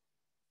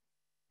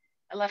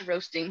 I love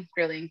roasting,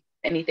 grilling,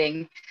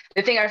 anything.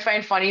 The thing I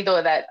find funny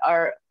though, that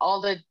are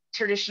all the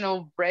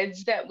traditional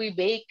breads that we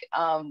bake,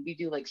 we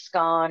do like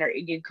scone or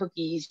Indian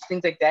cookies,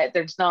 things like that.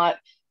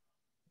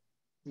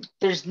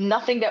 There's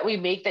nothing that we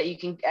make that you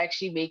can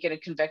actually make in a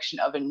convection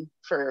oven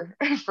for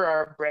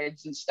our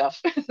breads and stuff.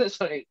 That's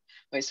what I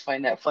always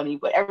find that funny.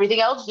 But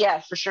everything else,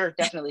 yeah, for sure,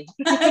 definitely.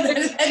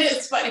 That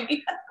is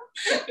funny.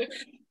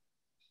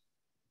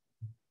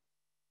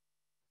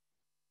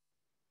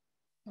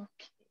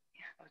 Okay,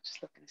 I was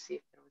just looking to see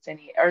if there was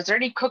any. Is there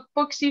any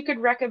cookbooks you could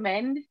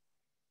recommend?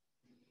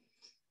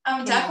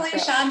 Definitely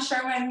Sean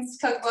Sherman's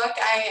cookbook.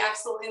 I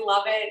absolutely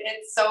love it.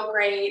 It's so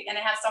great, and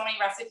it has so many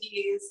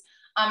recipes,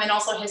 and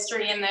also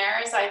history in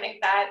there. So I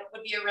think that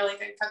would be a really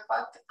good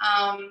cookbook.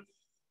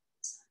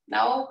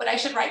 No, but I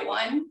should write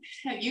one.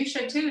 You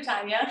should too,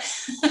 Tanya.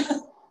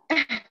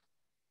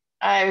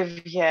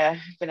 I've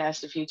been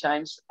asked a few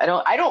times. I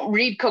don't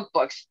read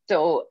cookbooks,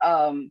 so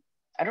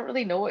I don't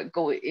really know what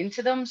go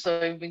into them. So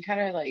I've been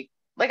kind of like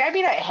I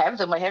mean, I have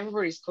them. I have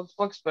everybody's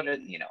cookbooks, but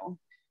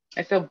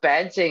I feel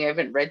bad saying I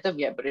haven't read them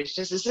yet. But it's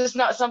just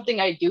not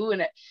something I do,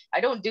 and I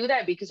don't do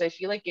that because I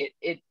feel like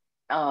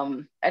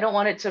I don't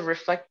want it to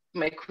reflect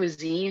my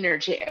cuisine or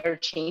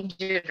change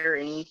it or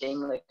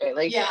anything.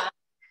 Yeah,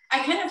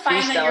 I kind of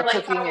find that you're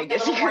like cooking, I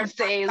guess you could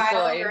say. You're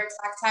a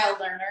tactile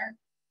learner.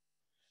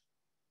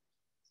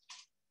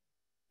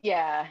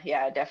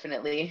 Yeah,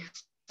 definitely.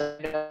 So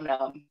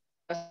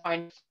I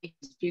find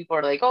people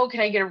are like, oh,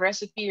 can I get a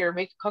recipe or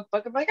make a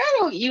cookbook? I'm like, I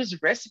don't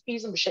use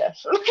recipes. I'm a chef.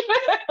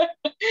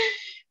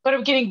 But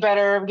I'm getting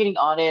better. I'm getting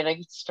on it.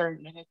 I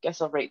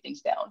guess I'll write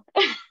things down.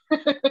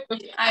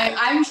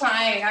 I'm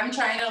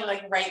trying to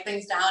like write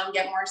things down and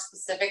get more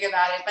specific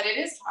about it, but it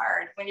is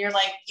hard when you're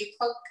like, you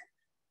cook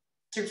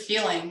through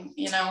feeling,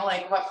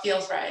 like what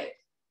feels right.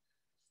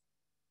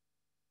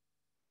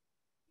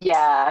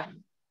 Yeah,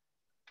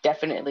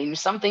 definitely.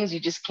 Some things you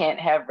just can't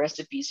have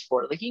recipes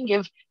for. Like you can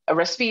give a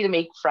recipe to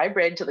make fry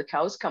bread till the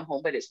cows come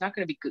home, but it's not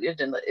going to be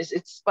good. And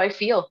it's by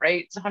feel,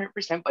 right? It's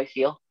 100% by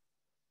feel.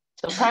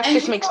 So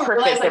practice makes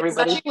perfect,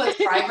 everybody. Especially with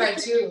fry bread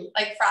too.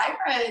 Like fry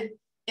bread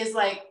is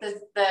like the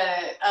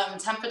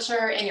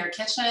temperature in your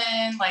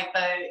kitchen, like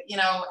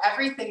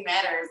everything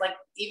matters. Like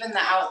even the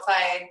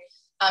outside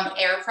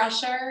air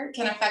pressure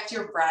can affect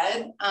your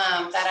bread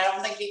that I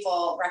don't think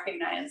people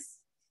recognize.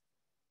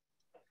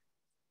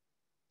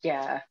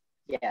 Yeah.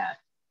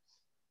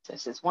 So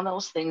it's one of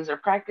those things where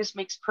practice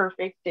makes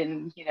perfect,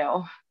 and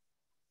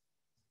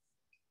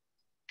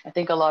I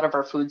think a lot of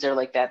our foods are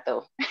like that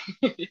though.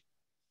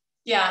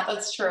 Yeah,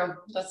 that's true.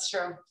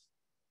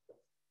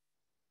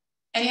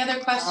 Any other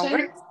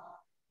questions?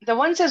 The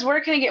one says,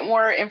 where can I get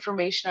more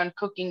information on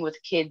cooking with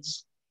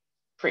kids?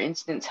 For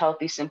instance,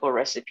 healthy, simple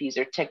recipes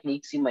or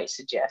techniques you might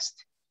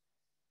suggest.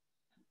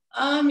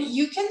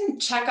 You can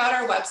check out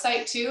our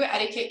website too,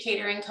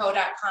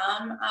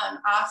 etiquettecateringco.com.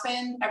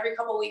 Often, every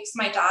couple of weeks,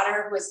 my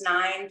daughter, who is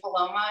 9,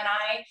 Paloma,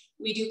 and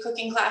we do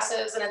cooking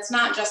classes, and it's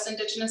not just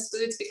Indigenous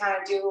foods. We kind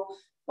of do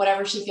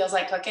whatever she feels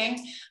like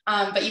cooking.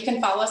 But you can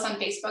follow us on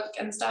Facebook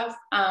and stuff.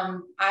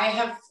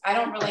 I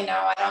don't really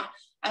know.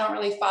 I don't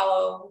really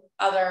follow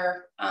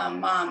other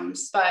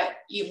moms, but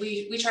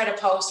we try to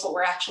post what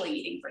we're actually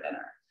eating for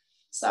dinner.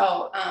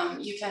 So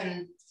you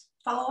can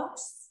follow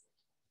us.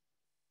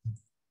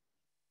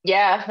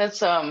 Yeah,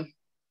 that's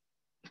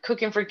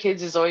cooking for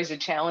kids is always a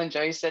challenge. I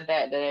always said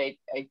that I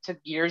took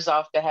years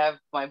off to have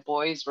my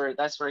boys,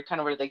 that's where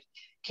like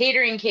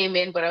catering came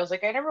in, but I was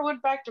like, I never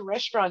went back to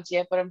restaurants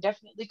yet, but I'm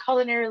definitely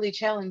culinarily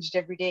challenged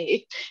every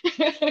day.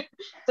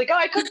 It's like, oh,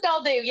 I cooked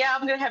all day. Yeah,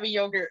 I'm gonna have a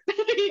yogurt.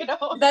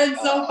 That's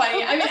so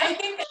funny. I mean,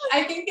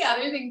 I think the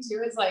other thing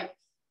too is like,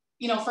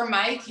 for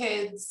my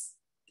kids,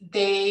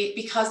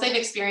 because they've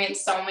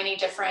experienced so many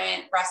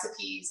different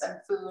recipes and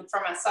food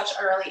from such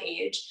early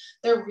age,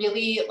 they're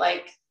really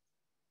like,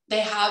 they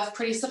have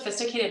pretty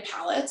sophisticated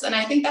palates. And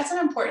I think that's an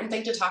important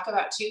thing to talk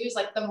about too, is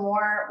like the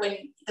more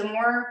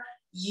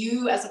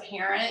you as a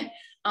parent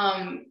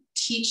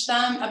teach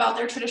them about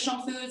their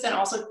traditional foods and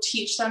also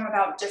teach them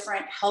about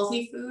different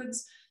healthy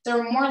foods,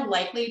 they're more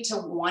likely to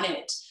want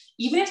it.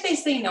 Even if they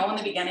say no in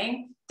the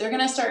beginning, they're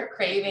going to start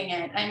craving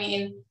it. I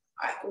mean,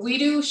 we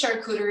do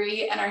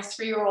charcuterie, and our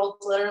 3-year-old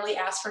literally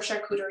asks for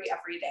charcuterie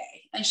every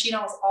day. And she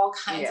knows all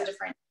kinds of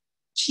different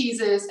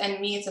cheeses and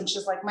meats. And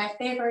she's like, my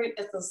favorite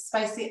is the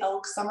spicy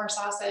elk summer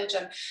sausage.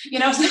 And, you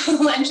know,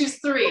 and she's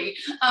 3.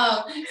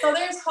 So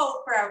there's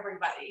hope for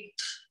everybody.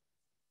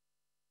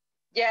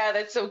 Yeah,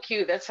 that's so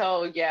cute. That's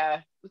how,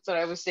 that's what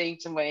I was saying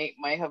to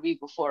my hubby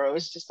before. I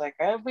was just like,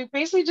 we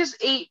basically just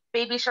ate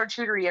baby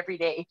charcuterie every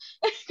day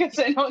because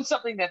I know it's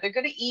something that they're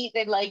going to eat.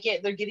 They like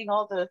it. They're getting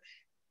all the,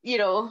 you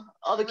know,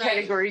 all the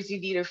categories you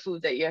need of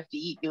food that you have to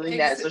eat doing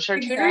that. So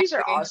charcuteries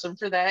are awesome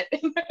for that.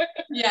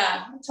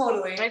 Yeah,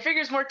 totally. I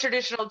figure it's more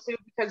traditional too,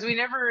 because we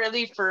never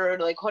really, for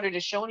like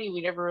Haudenosaunee,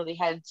 we never really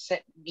had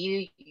set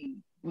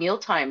meal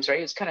times, right?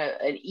 It was kind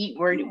of an eat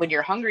when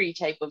you're hungry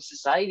type of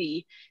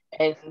society.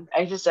 And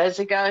I was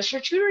like,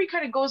 charcuterie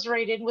kind of goes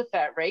right in with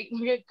that, right?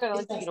 We get kind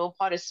of like, you know,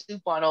 pot of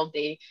soup on all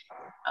day.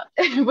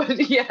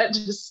 But yeah,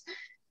 just,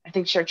 I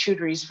think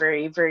charcuterie is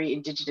very, very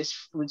Indigenous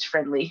foods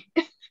friendly.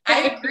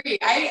 I agree.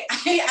 I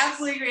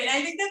absolutely agree. And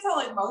I think that's how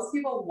like most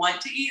people want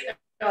to eat.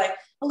 They're like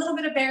a little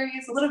bit of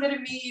berries, a little bit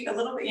of meat, a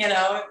little bit, you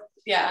know,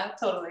 yeah,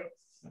 totally.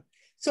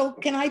 So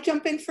can I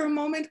jump in for a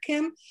moment,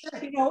 Kim?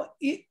 Sure. You know,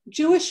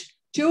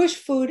 Jewish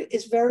food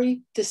is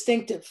very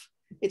distinctive.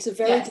 It's a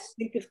very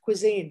distinctive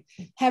cuisine.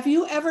 Have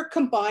you ever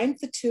combined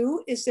the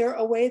two? Is there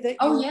a way that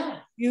you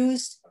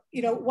used,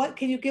 you know, what,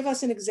 can you give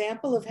us an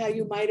example of how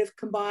you might have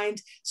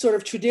combined sort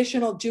of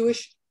traditional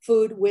Jewish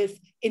food with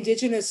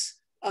Indigenous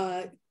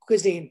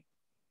cuisine?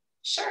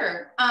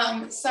 Sure.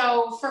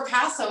 So for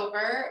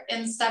Passover,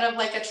 instead of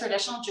like a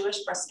traditional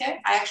Jewish brisket,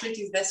 I actually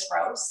do this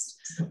roast,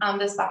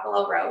 this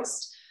buffalo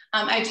roast.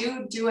 I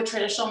do a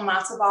traditional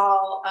matzo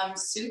ball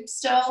soup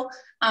still,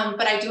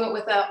 but I do it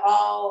with a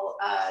all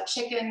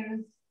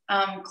chicken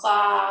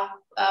claw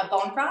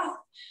bone broth.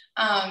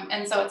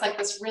 And so it's like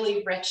this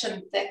really rich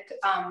and thick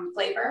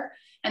flavor.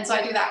 And so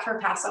I do that for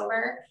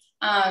Passover.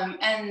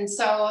 And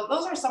so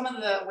those are some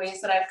of the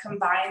ways that I've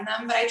combined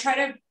them, but I try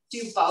to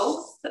do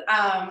both.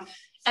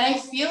 And I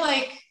feel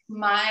like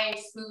my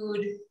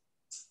food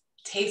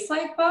tastes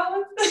like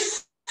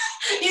both.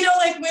 You know,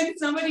 like when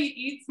somebody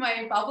eats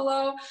my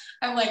buffalo,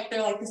 I'm like,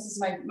 they're like, this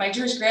is my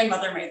Jewish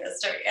grandmother made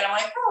this, and I'm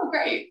like, oh,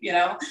 great, you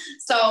know.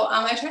 So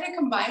I try to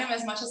combine them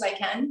as much as I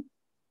can.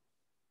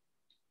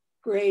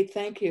 Great,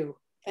 thank you,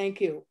 thank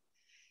you.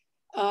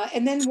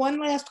 And then one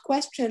last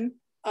question,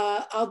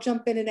 I'll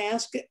jump in and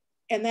ask,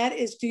 and that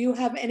is, do you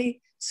have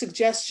any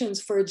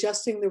suggestions for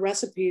adjusting the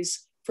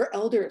recipes for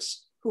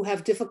elders who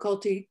have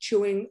difficulty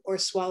chewing or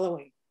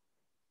swallowing?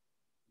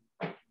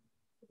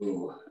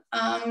 Ooh,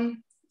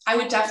 I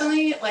would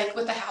definitely, like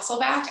with the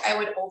Hasselback, I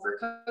would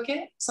overcook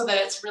it so that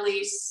it's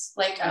really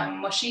like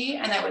mushy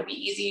and that would be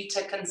easy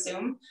to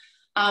consume.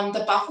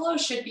 The buffalo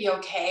should be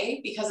okay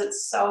because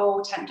it's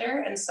so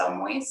tender and so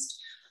moist.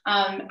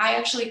 I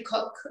actually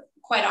cook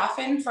quite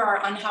often for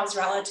our unhoused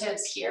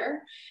relatives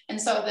here.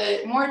 And so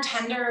the more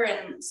tender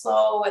and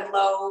slow and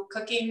low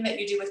cooking that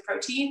you do with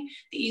protein,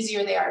 the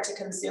easier they are to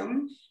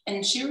consume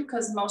and chew,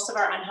 because most of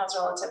our unhoused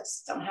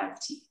relatives don't have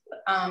teeth.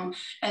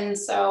 And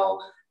so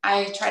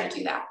I try to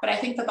do that, but I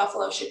think the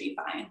buffalo should be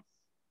fine.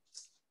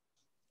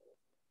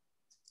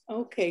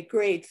 Okay,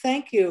 great,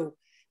 thank you.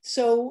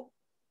 So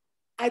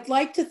I'd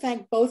like to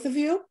thank both of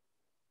you,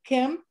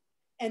 Kim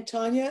and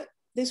Tanya.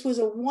 This was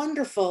a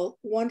wonderful,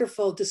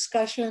 wonderful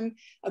discussion,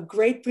 a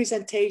great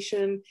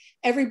presentation.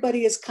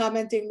 Everybody is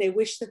commenting they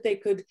wish that they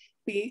could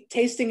be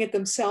tasting it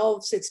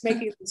themselves. It's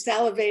making them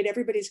salivate.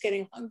 Everybody's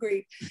getting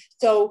hungry.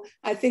 So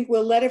I think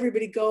we'll let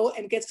everybody go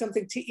and get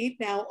something to eat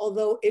now,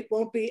 although it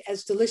won't be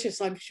as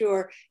delicious, I'm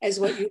sure, as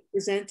what you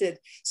presented.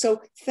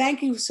 So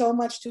thank you so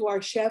much to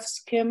our chefs,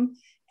 Kim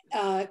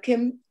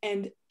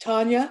and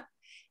Tanya.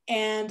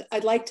 And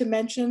I'd like to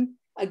mention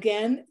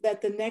again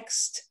that the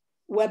next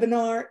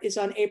webinar is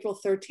on April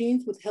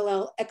 13th with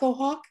Hillel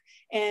Echohawk,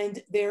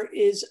 and there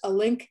is a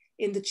link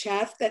in the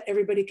chat that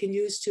everybody can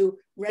use to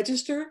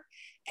register.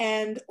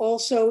 And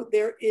also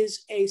there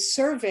is a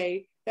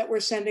survey that we're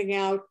sending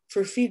out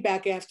for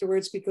feedback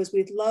afterwards, because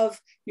we'd love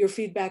your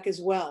feedback as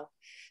well.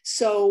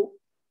 So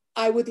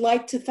I would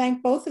like to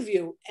thank both of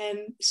you and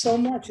so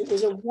much. It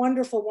was a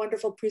wonderful,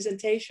 wonderful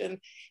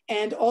presentation.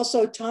 And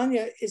also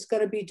Tanya is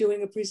going to be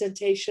doing a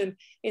presentation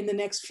in the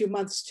next few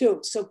months too.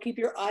 So keep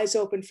your eyes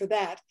open for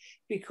that,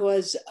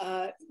 because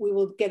we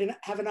will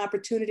have an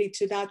opportunity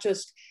to not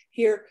just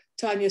hear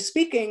Tanya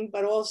speaking,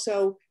 but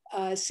also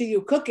see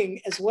you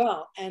cooking as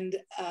well. And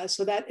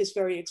so that is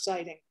very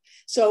exciting.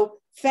 So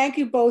thank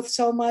you both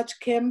so much.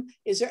 Kim,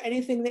 is there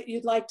anything that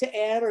you'd like to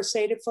add or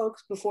say to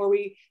folks before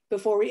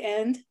we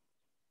end?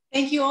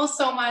 Thank you all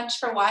so much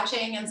for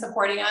watching and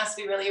supporting us.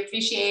 We really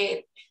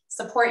appreciate.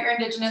 Support your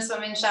Indigenous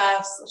women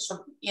chefs,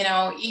 you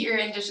know, eat your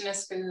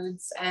Indigenous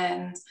foods,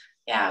 and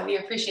yeah, we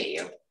appreciate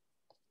you.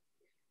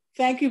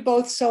 Thank you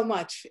both so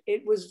much.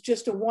 It was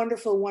just a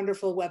wonderful,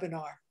 wonderful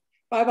webinar.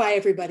 Bye-bye,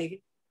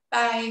 everybody.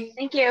 Bye.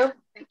 Thank you.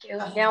 Thank you.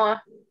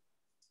 Noah.